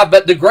not I,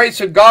 but the grace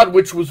of God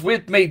which was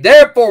with me.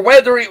 Therefore,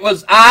 whether it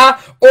was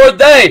I or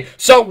they,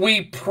 so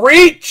we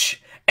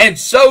preach, and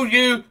so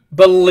you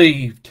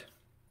believed."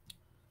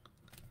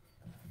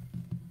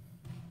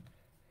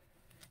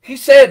 He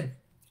said,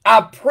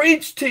 I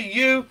preached to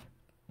you,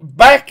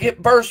 back at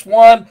verse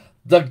 1,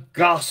 the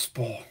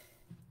gospel.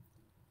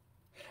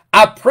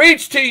 I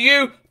preach to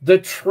you the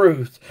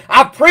truth.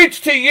 I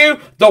preach to you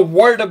the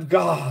Word of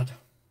God.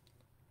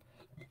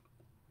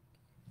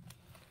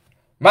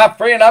 My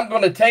friend, I'm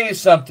going to tell you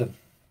something.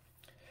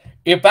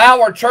 If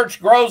our church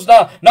grows,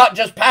 not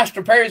just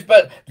Pastor Perry's,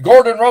 but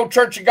Gordon Road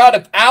Church of God,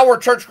 if our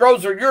church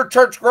grows or your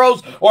church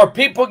grows or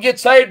people get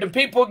saved and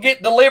people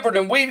get delivered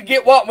and we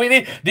get what we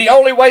need, the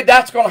only way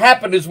that's going to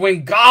happen is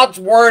when God's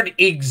Word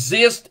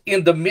exists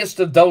in the midst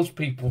of those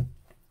people.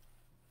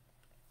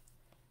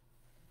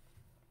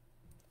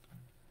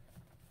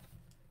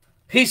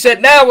 He said,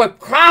 now if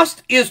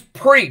Christ is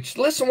preached,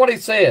 listen what he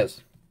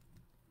says,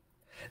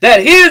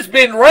 that He has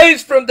been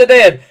raised from the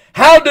dead,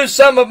 how do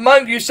some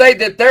among you say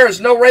that there is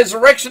no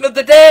resurrection of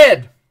the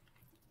dead?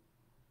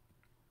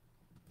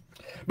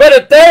 But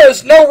if there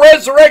is no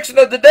resurrection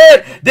of the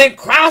dead, then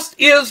Christ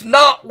is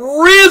not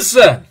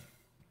risen.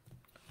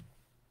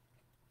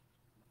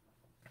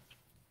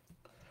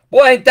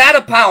 Boy, ain't that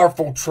a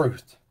powerful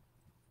truth?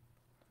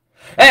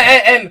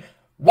 And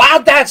why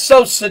that's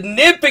so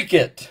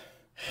significant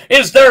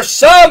is there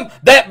some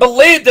that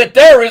believe that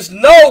there is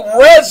no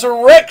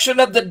resurrection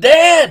of the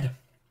dead.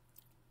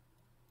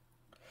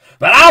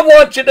 But I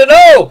want you to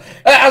know,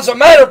 as a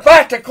matter of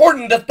fact,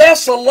 according to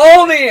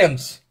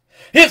Thessalonians,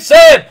 it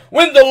said,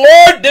 when the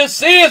Lord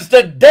descends,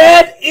 the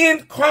dead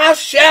in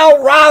Christ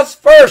shall rise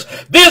first.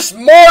 This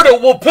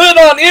mortal will put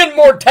on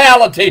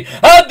immortality.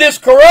 This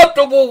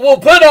corruptible will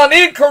put on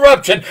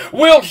incorruption.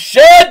 We'll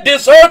shed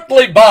this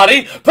earthly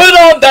body, put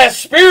on that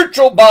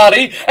spiritual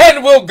body,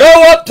 and we'll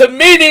go up to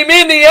meet Him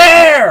in the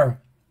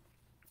air.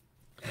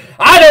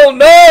 I don't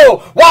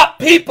know what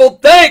people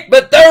think,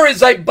 but there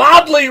is a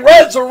bodily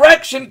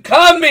resurrection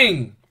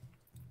coming.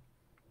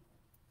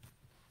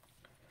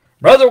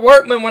 Brother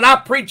Workman, when I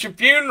preach a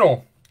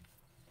funeral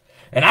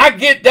and I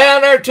get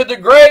down there to the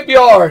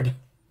graveyard,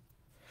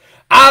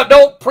 I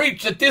don't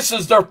preach that this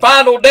is their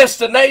final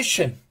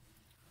destination.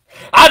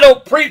 I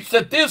don't preach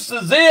that this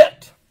is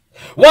it.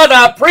 What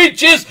I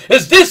preach is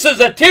this is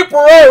a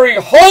temporary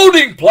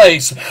holding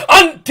place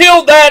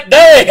until that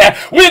day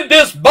when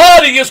this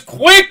body is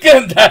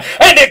quickened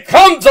and it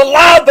comes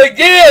alive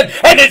again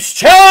and it's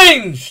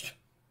changed.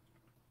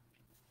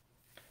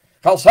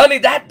 Because, honey,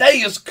 that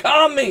day is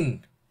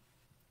coming.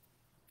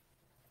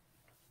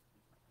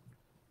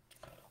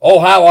 Oh,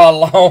 how I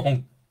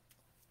long.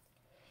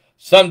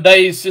 Some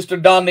days, Sister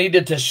Dawn,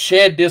 needed to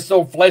shed this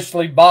old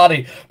fleshly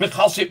body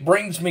because it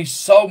brings me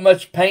so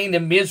much pain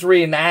and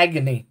misery and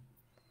agony.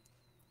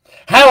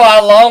 How I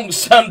long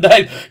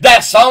someday, that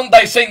song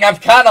they sing, I'm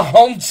kind of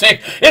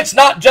homesick. It's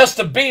not just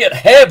to be at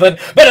heaven,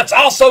 but it's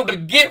also to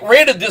get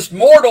rid of this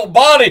mortal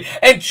body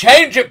and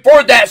change it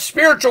for that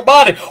spiritual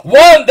body.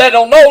 One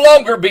that'll no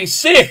longer be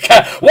sick.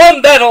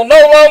 One that'll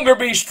no longer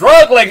be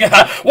struggling.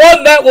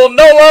 One that will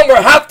no longer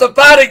have to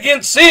fight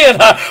against sin.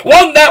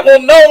 One that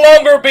will no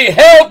longer be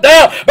held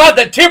down by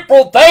the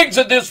temporal things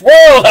of this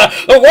world.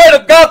 The Word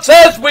of God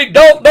says we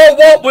don't know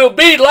what we'll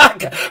be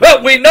like,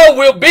 but we know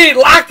we'll be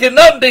likened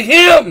unto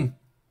Him.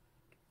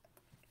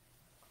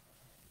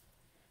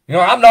 You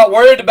know, I'm not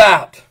worried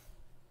about,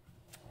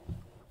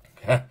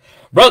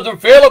 Brother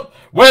Philip,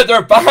 whether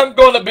if I'm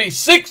going to be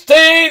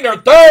 16 or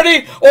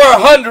 30 or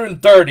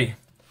 130.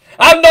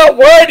 I'm not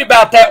worried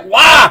about that.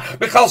 Why?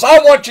 Because I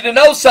want you to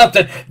know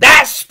something.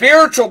 That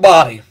spiritual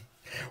body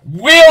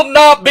will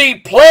not be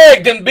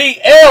plagued and be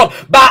held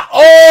by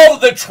all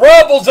the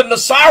troubles and the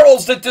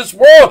sorrows that this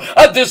world,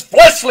 of this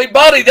fleshly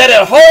body that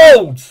it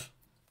holds.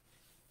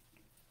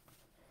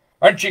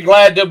 Aren't you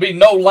glad there'll be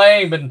no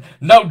lame and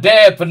no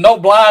deaf and no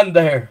blind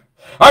there?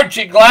 Aren't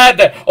you glad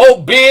that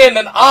old Ben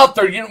and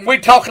Arthur, we're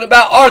talking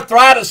about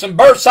arthritis and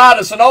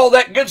bursitis and all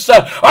that good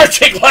stuff. Aren't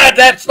you glad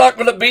that's not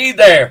going to be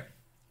there?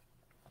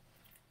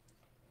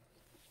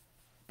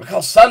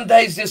 Because some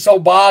days this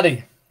old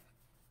body,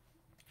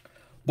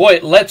 boy,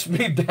 it lets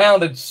me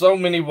down in so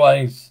many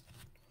ways.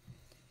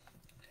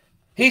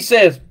 He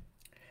says,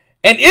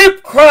 and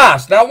if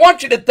Christ, now I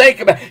want you to think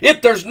about,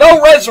 if there's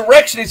no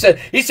resurrection,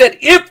 he said,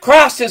 if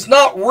Christ is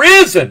not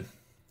risen,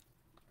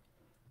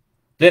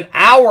 then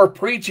our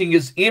preaching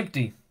is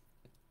empty,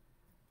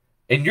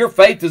 and your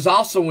faith is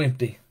also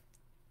empty.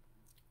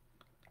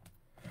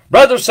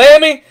 Brother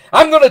Sammy,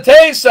 I'm going to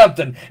tell you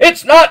something.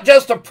 It's not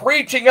just a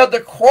preaching of the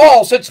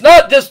cross. It's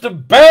not just a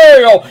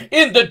burial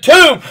in the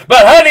tomb.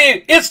 But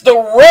honey, it's the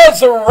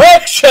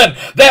resurrection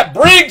that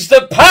brings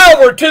the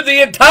power to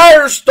the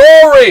entire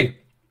story.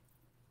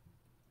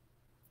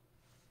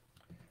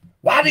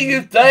 Why do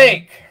you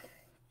think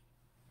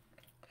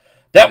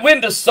that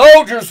when the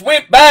soldiers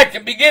went back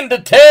and began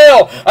to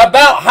tell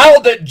about how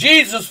that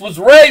Jesus was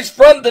raised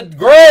from the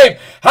grave,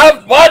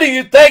 why do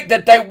you think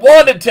that they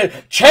wanted to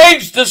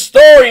change the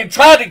story and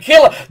try to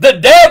kill him? The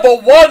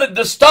devil wanted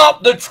to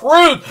stop the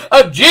truth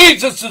of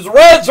Jesus'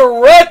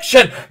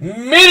 resurrection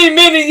many,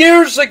 many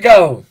years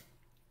ago.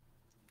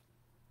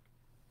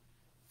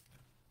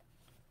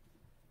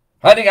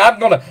 Honey,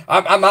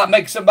 I might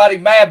make somebody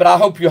mad, but I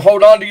hope you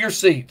hold on to your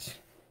seats.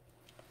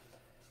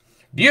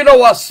 Do you know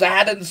what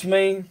saddens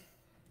me?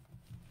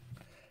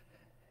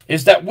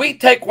 Is that we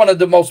take one of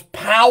the most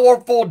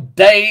powerful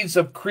days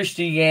of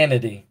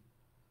Christianity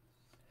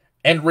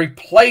and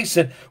replace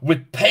it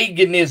with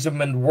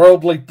paganism and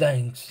worldly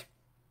things.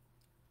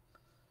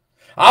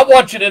 I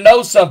want you to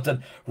know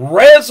something.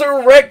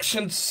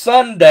 Resurrection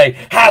Sunday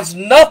has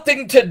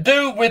nothing to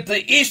do with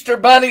the Easter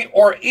Bunny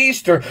or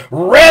Easter.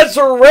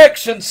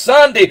 Resurrection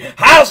Sunday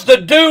has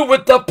to do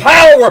with the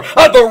power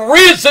of the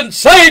risen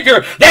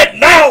Savior that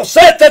now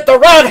sits at the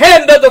right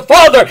hand of the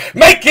Father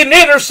making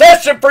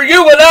intercession for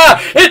you and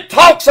I. It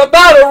talks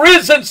about a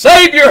risen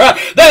Savior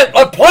that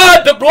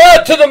applied the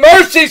blood to the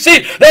mercy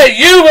seat that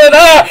you and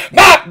I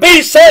might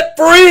be set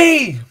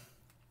free.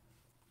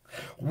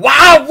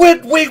 Why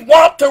would we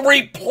want to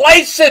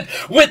replace it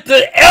with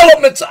the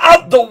elements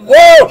of the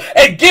world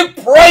and give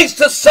praise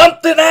to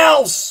something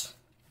else?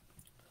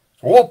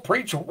 Oh,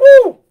 preacher,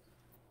 woo!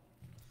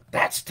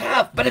 That's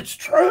tough, but it's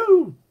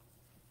true.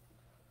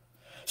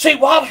 See,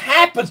 what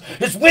happens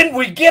is when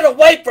we get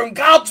away from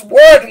God's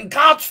Word and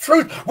God's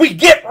truth, we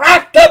get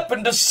wrapped up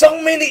into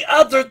so many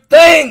other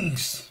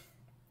things.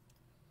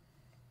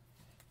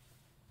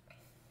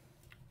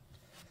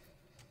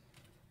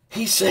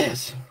 He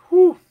says,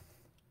 whew.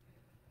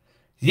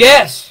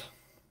 Yes,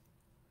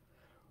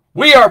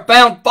 we are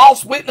found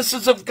false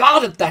witnesses of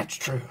God if that's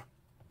true.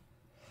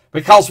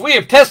 Because we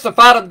have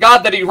testified of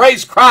God that He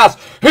raised Christ,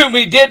 whom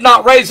He did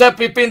not raise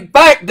up, if in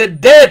fact the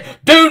dead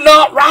do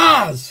not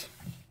rise.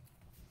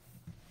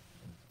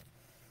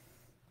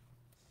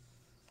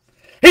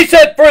 He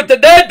said, for if the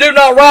dead do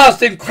not rise,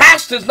 then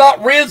Christ is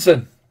not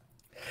risen.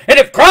 And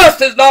if Christ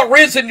has not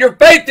risen, your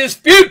faith is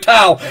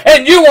futile,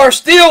 and you are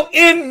still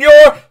in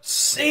your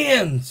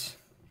sins.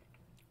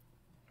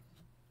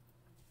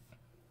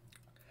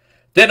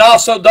 Then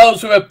also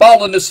those who have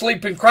fallen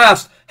asleep in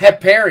Christ have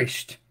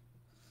perished.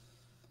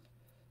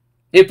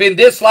 If in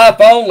this life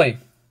only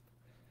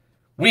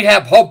we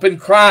have hope in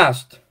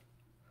Christ,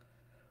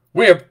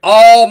 we are of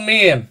all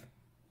men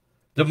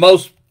the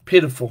most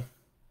pitiful.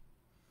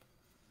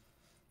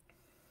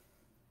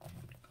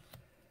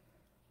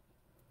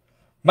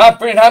 My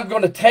friend, I'm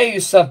going to tell you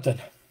something.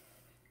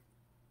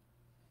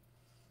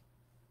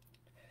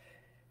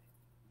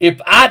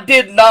 If I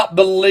did not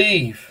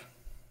believe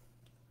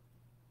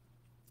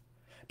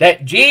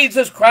that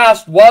Jesus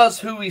Christ was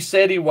who he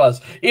said he was,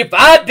 if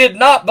I did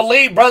not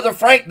believe, Brother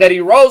Frank, that he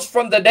rose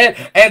from the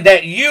dead and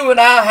that you and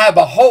I have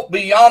a hope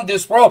beyond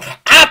this world,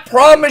 I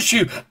promise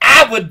you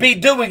I would be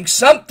doing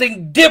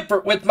something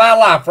different with my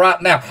life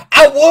right now.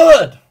 I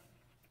would.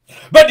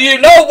 But do you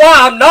know why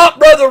I'm not,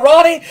 Brother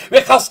Ronnie?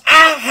 Because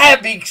I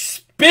have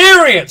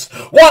experienced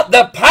what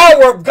the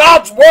power of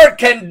God's Word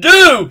can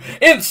do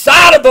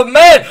inside of a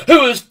man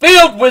who is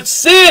filled with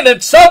sin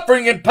and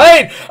suffering and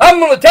pain. I'm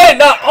going to tell you,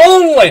 not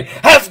only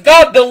has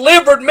God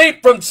delivered me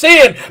from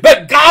sin,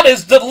 but God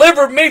has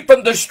delivered me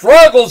from the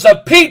struggles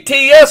of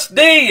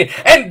PTSD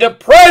and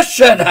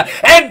depression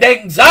and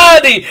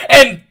anxiety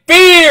and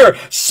fear.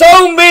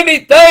 So many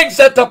things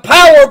that the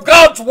power of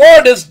God's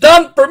Word has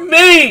done for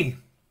me.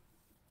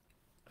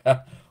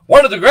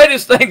 One of the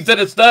greatest things that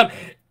it's done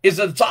is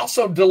that it's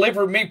also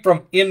delivered me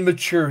from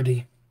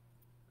immaturity.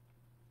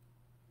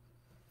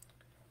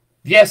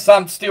 Yes,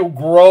 I'm still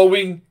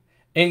growing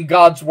in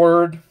God's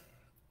Word.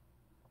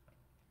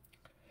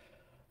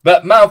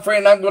 But my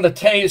friend, I'm going to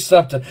tell you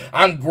something.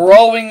 I'm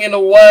growing in a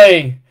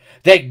way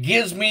that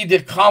gives me the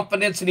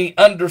confidence and the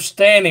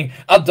understanding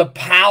of the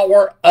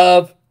power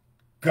of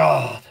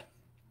God.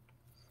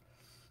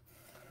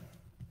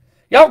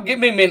 Y'all give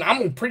me a minute. I'm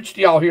going to preach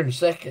to y'all here in a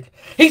second.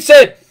 He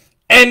said,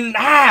 and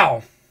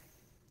now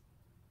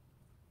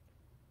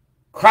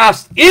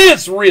Christ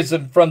is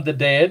risen from the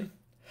dead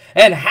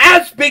and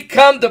has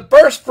become the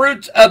first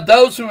fruits of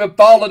those who have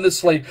fallen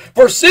asleep.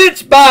 For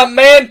since by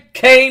man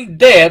came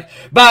death,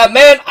 by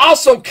man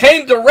also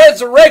came the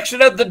resurrection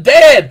of the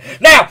dead.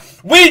 Now,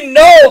 we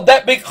know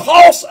that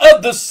because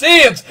of the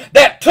sins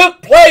that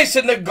took place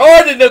in the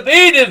Garden of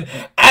Eden,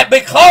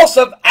 because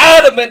of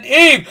Adam and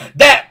Eve,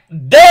 that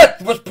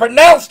death was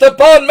pronounced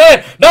upon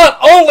man. Not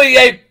only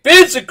a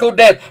physical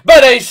death,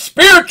 but a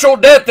spiritual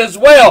death as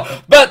well.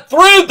 But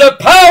through the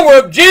power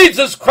of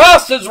Jesus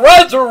Christ's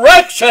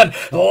resurrection,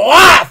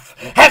 life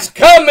has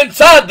come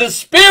inside the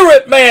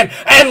spirit man,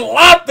 and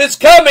life is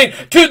coming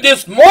to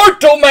this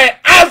mortal man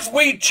as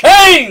we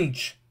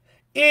change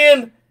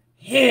in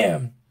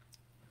him.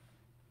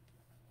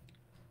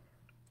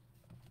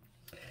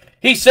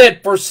 He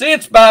said, for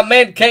since by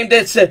man came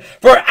death, said,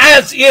 for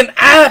as in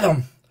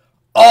Adam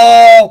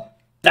all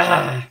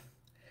die,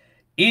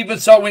 even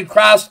so in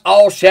Christ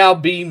all shall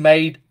be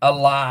made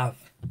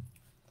alive.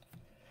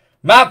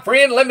 My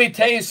friend, let me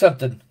tell you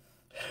something.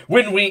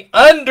 When we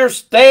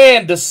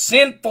understand the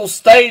sinful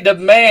state of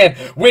man,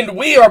 when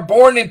we are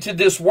born into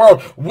this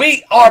world,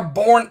 we are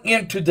born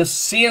into the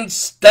sin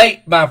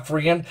state, my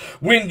friend.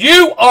 When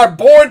you are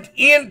born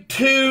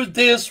into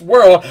this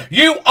world,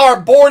 you are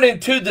born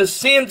into the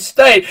sin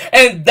state,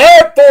 and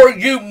therefore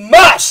you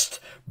must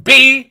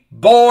be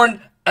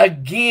born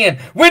again.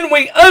 When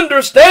we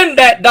understand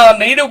that,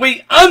 Donita,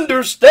 we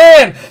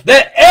understand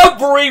that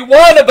every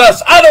one of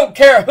us, I don't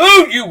care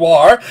who you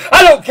are,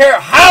 I don't care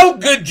how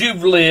good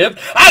you've lived,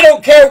 I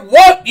don't care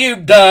what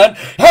you've done,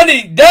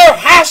 honey, there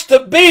has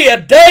to be a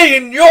day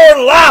in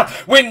your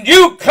life when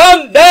you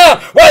come down,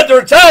 whether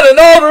it's at an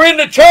altar in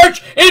the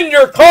church, in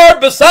your car,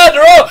 beside the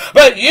road,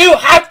 but you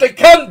have to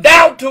come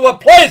down to a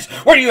place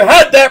where you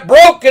have that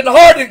broken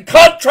heart and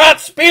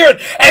contrite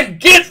spirit and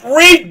get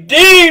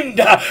redeemed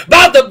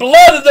by the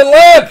blood of the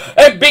Lamb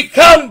and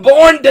become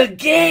born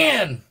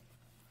again.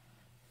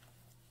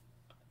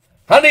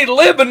 Honey,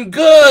 living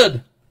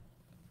good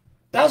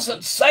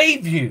doesn't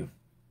save you.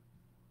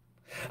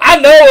 I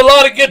know a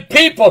lot of good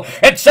people,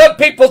 and some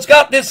people's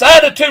got this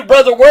attitude,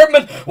 Brother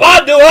Wordman,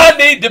 why do I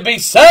need to be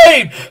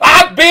saved?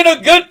 I've been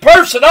a good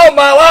person all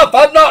my life.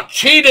 I've not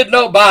cheated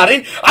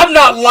nobody. I've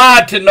not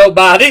lied to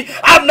nobody.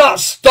 I've not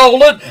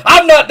stolen.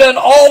 I've not done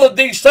all of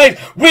these things.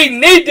 We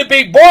need to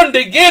be born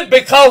again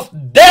because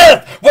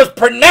death was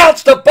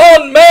pronounced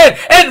upon man,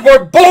 and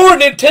we're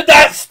born into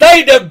that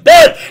state of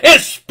death.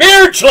 It's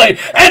spiritually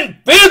and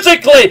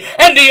physically,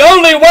 and the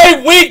only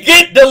way we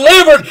get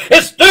delivered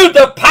is through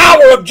the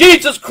power of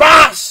Jesus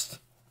Christ.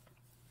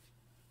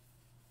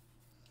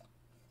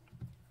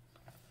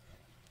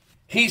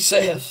 He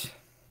says,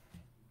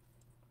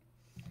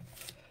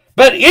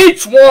 but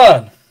each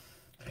one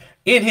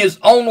in his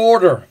own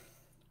order.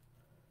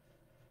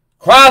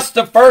 Christ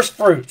the first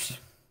fruits,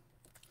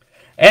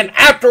 and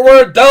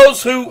afterward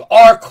those who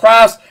are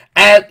Christ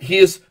at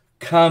his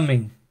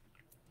coming.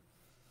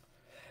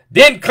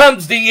 Then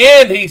comes the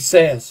end, he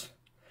says,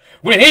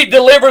 when he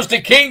delivers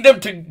the kingdom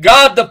to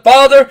God the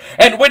Father,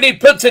 and when he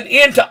puts an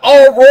end to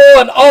all rule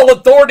and all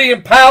authority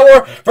and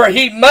power, for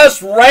he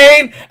must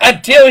reign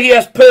until he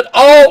has put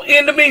all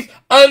enemies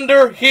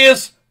under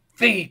his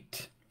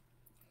feet.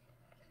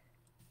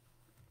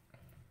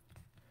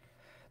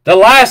 The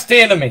last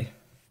enemy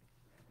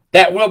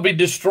that will be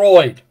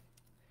destroyed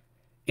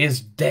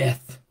is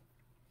death.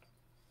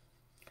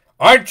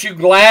 Aren't you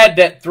glad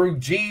that through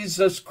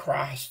Jesus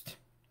Christ,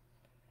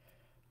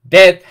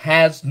 death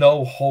has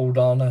no hold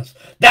on us?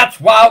 That's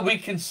why we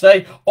can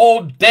say,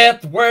 "Oh,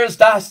 death, where is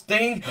thy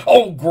sting?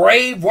 Oh,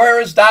 grave,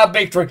 where is thy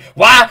victory?"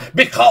 Why?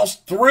 Because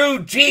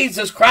through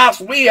Jesus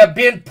Christ, we have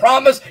been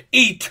promised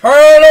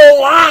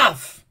eternal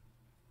life.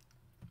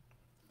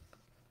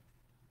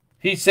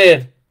 He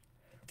said,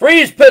 for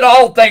he's put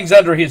all things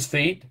under his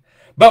feet.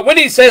 But when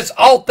he says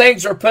all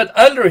things are put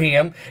under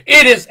him,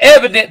 it is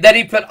evident that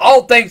he put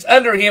all things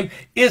under him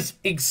is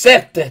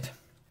accepted.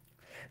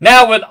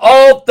 Now when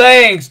all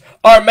things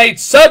are made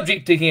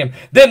subject to him,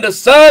 then the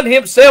Son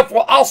himself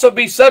will also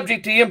be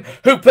subject to him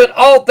who put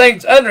all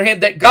things under him,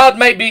 that God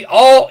may be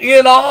all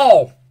in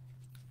all.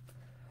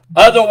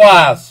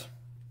 Otherwise,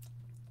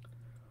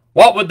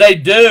 what would they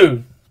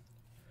do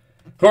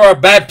who are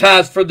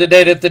baptized for the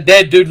dead if the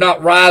dead do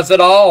not rise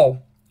at all?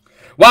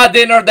 Why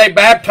then are they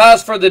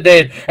baptized for the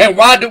dead? And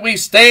why do we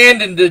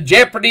stand in the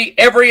jeopardy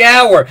every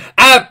hour?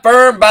 I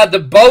affirm by the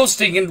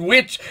boasting in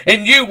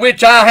you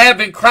which I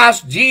have in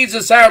Christ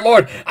Jesus our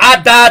Lord,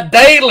 I die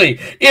daily.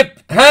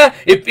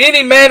 If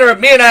any manner of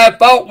men I have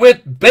fought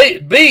with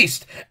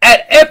beasts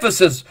at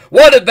Ephesus,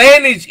 what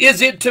advantage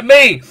is it to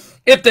me?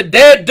 If the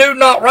dead do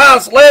not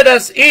rise, let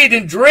us eat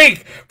and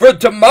drink, for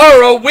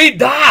tomorrow we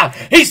die.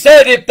 He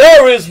said, if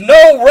there is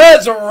no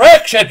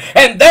resurrection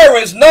and there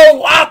is no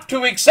life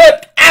to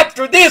accept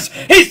after this,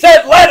 he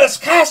said, let us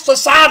cast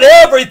aside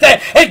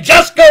everything and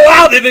just go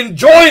out and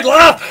enjoy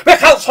life,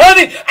 because,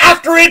 honey,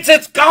 after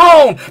it's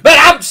gone. But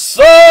I'm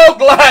so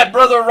glad,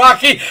 Brother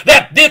Rocky,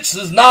 that this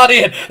is not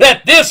it,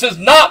 that this is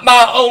not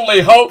my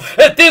only hope,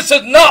 that this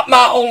is not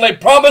my only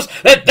promise,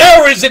 that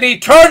there is an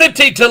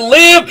eternity to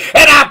live.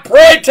 And I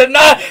pray tonight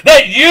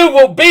that you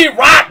will be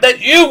right, that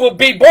you will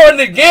be born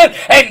again,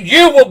 and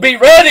you will be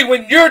ready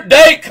when your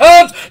day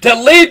comes to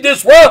leave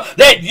this world,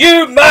 that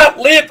you might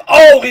live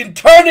all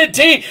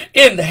eternity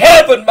in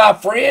heaven, my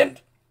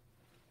friend.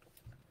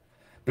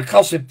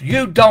 Because if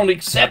you don't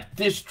accept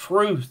this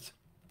truth,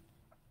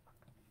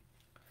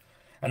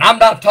 and I'm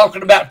not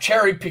talking about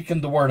cherry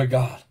picking the Word of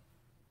God,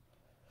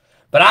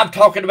 but I'm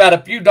talking about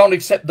if you don't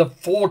accept the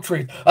full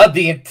truth of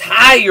the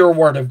entire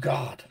Word of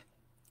God,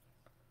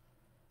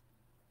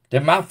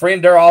 then, my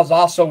friend, there is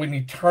also an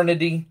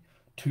eternity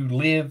to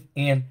live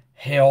in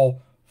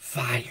hell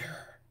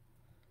fire.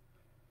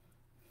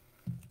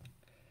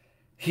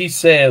 He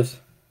says,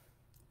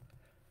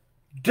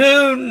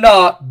 do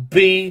not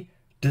be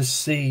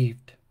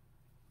deceived.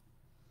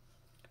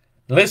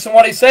 Listen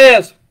what he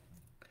says.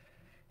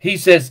 He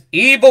says,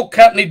 evil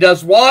company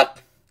does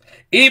what?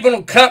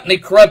 Evil company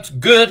corrupts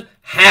good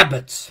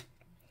habits.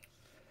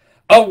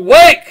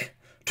 Awake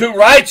to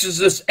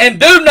righteousness and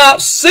do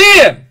not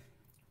sin.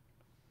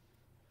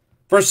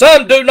 For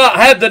some do not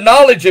have the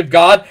knowledge of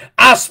God.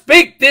 I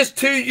speak this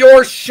to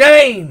your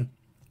shame.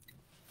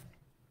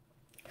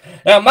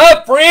 Now,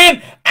 my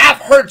friend, I've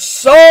heard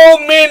so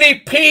many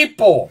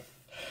people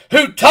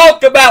who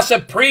talk about,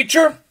 said,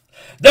 preacher,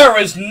 there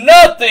is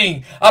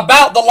nothing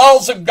about the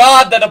laws of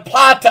God that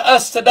apply to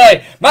us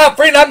today. My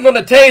friend, I'm going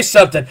to tell you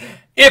something.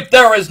 If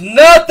there is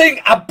nothing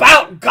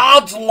about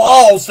God's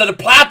laws that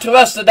apply to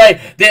us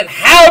today, then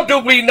how do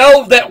we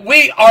know that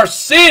we are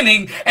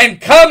sinning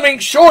and coming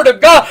short of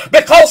God?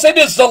 Because it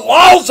is the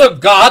laws of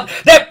God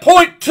that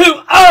point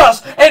to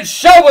us and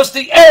show us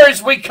the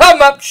areas we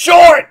come up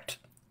short.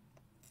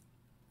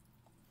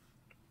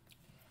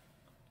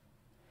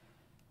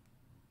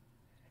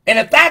 And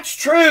if that's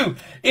true,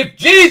 if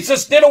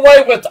Jesus did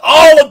away with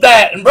all of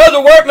that, and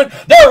Brother Workman,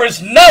 there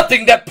is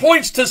nothing that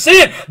points to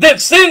sin, then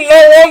sin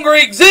no longer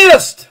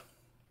exists.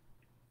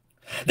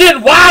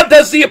 Then why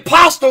does the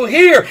apostle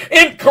here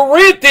in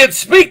Corinthians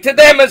speak to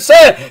them and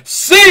say,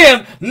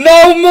 sin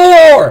no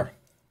more?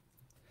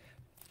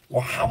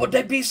 Well, how would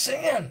they be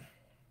sin?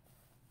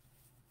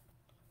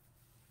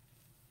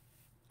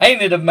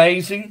 Ain't it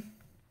amazing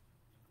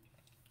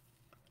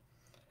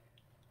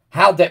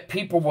how that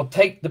people will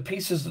take the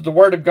pieces of the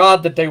Word of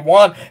God that they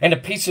want and the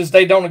pieces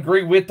they don't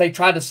agree with, they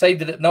try to say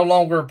that it no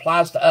longer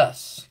applies to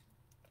us,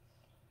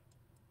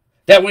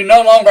 that we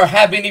no longer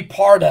have any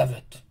part of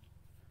it.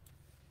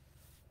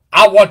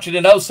 I want you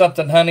to know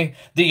something, honey.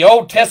 The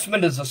Old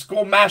Testament is a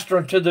schoolmaster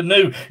unto the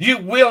New. You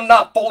will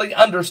not fully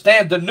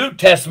understand the New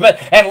Testament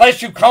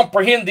unless you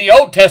comprehend the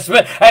Old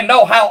Testament and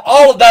know how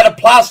all of that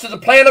applies to the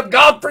plan of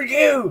God for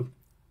you.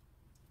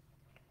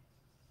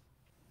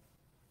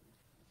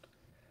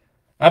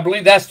 I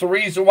believe that's the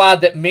reason why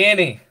that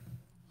many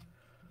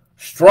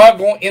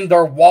struggle in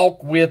their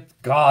walk with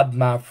God,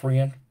 my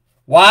friend.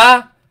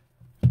 Why?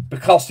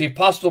 Because the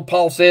Apostle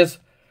Paul says,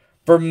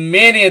 for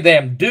many of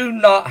them do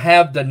not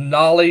have the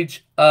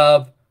knowledge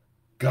of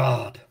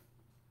God.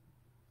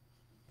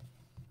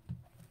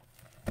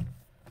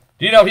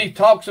 Do you know he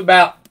talks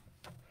about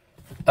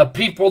a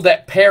people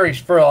that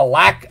perish for a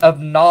lack of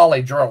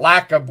knowledge or a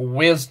lack of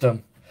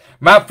wisdom?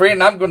 My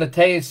friend, I'm going to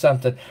tell you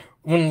something.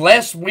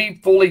 Unless we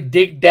fully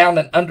dig down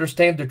and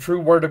understand the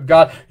true word of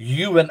God,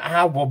 you and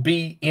I will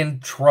be in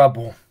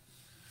trouble.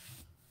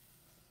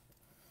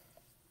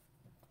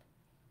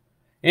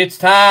 It's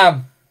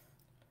time,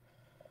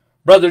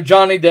 Brother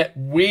Johnny, that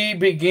we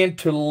begin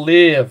to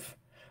live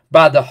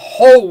by the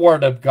whole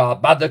word of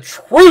God, by the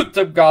truth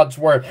of God's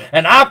word.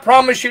 And I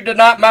promise you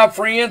tonight, my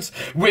friends,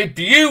 with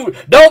you,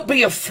 don't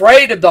be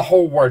afraid of the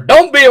whole word.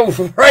 Don't be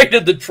afraid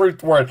of the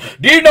truth word.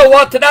 Do you know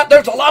what? Tonight,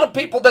 there's a lot of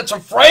people that's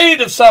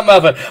afraid of some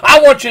of it. I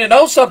want you to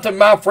know something,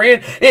 my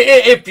friend.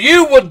 If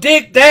you will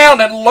dig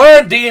down and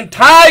learn the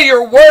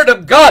entire word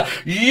of God,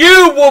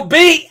 you will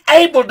be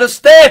able to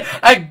stand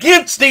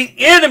against the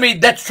enemy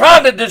that's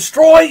trying to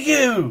destroy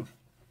you.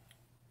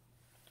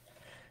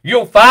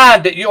 You'll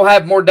find that you'll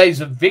have more days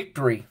of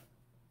victory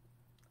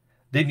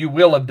than you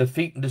will of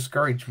defeat and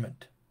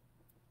discouragement.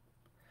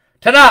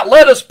 Tonight,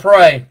 let us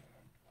pray.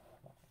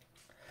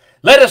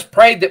 Let us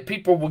pray that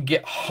people will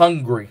get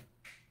hungry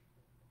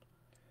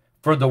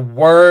for the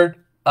Word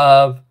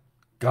of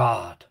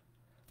God.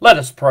 Let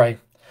us pray.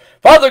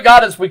 Father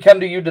God, as we come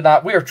to you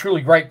tonight, we are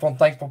truly grateful and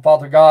thankful,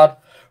 Father God,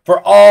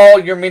 for all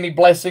your many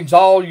blessings,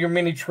 all your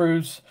many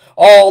truths,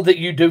 all that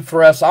you do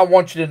for us. I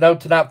want you to know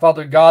tonight,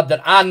 Father God,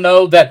 that I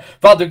know that,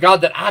 Father God,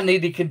 that I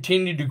need to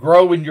continue to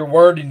grow in your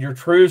word and your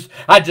truths.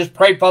 I just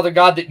pray, Father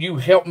God, that you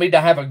help me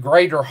to have a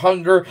greater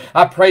hunger.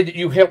 I pray that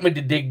you help me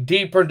to dig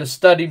deeper and to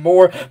study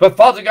more. But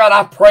Father God,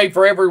 I pray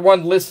for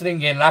everyone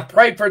listening in. I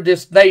pray for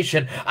this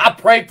nation. I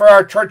pray for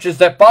our churches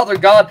that, Father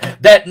God,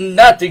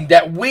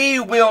 that we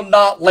will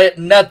not let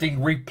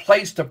nothing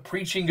replace the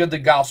preaching of the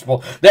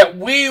gospel. That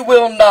we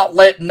will not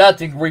let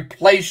nothing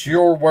replace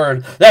your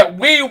word. That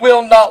we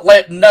will not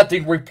let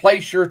nothing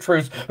replace your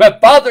truth. But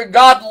Father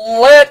God,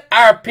 let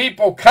our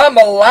people come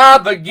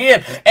alive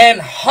again and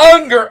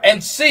hunger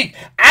and seek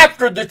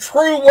after the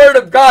true word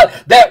of God,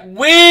 that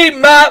we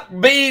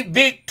might be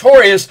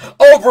victorious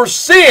over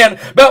sin,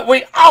 but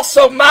we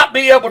also might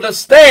be able to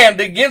stand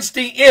against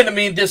the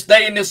enemy in this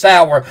day and this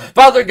hour.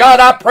 Father God,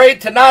 I pray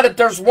tonight if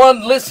there's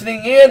one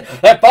listening in,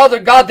 that Father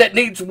God, that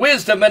needs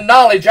wisdom and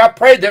knowledge, I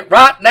pray that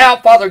right now,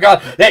 Father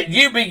God, that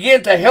you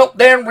begin to help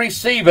them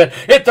receive it.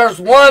 If there's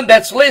one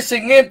that's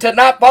listening in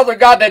tonight, Father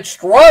God, that's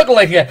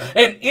struggling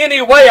in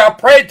any way, I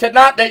pray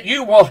tonight that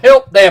you will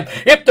help them.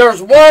 If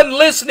there's one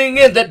listening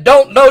in that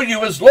don't know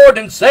you as Lord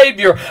and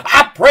Savior,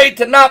 I pray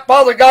tonight,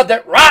 Father God,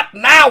 that right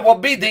now will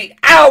be the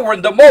hour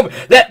and the moment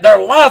that their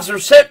lives are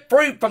set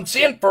free from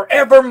sin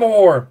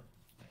forevermore.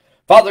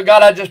 Father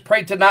God, I just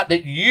pray tonight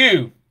that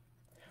you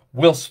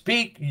will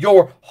speak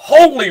your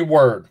holy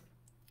word.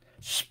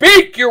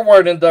 Speak your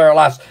word into their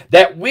lives,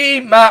 that we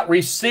might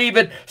receive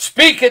it.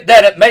 Speak it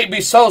that it may be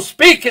so.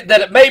 Speak it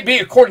that it may be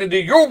according to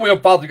your will,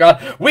 Father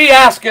God. We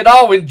ask it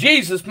all in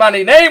Jesus'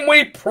 mighty name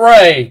we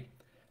pray.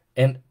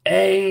 And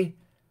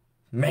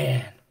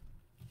amen.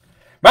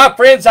 My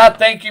friends, I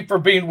thank you for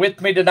being with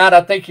me tonight.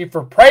 I thank you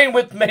for praying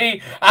with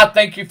me. I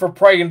thank you for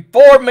praying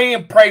for me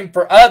and praying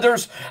for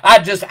others. I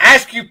just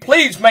ask you,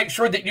 please make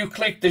sure that you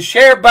click the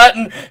share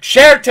button.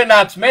 Share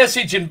tonight's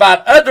message. Invite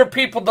other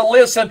people to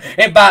listen.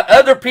 Invite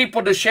other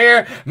people to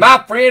share.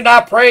 My friend,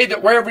 I pray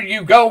that wherever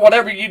you go,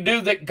 whatever you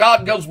do, that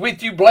God goes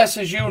with you,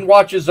 blesses you, and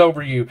watches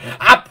over you.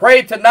 I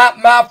pray tonight,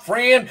 my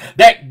friend,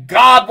 that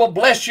God will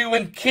bless you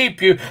and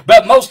keep you.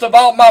 But most of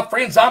all, my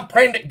friends, I'm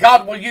praying that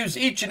God will use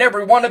each and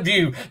every one of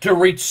you to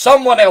reach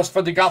someone else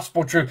for the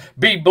gospel truth.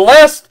 Be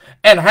blessed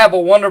and have a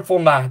wonderful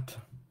night.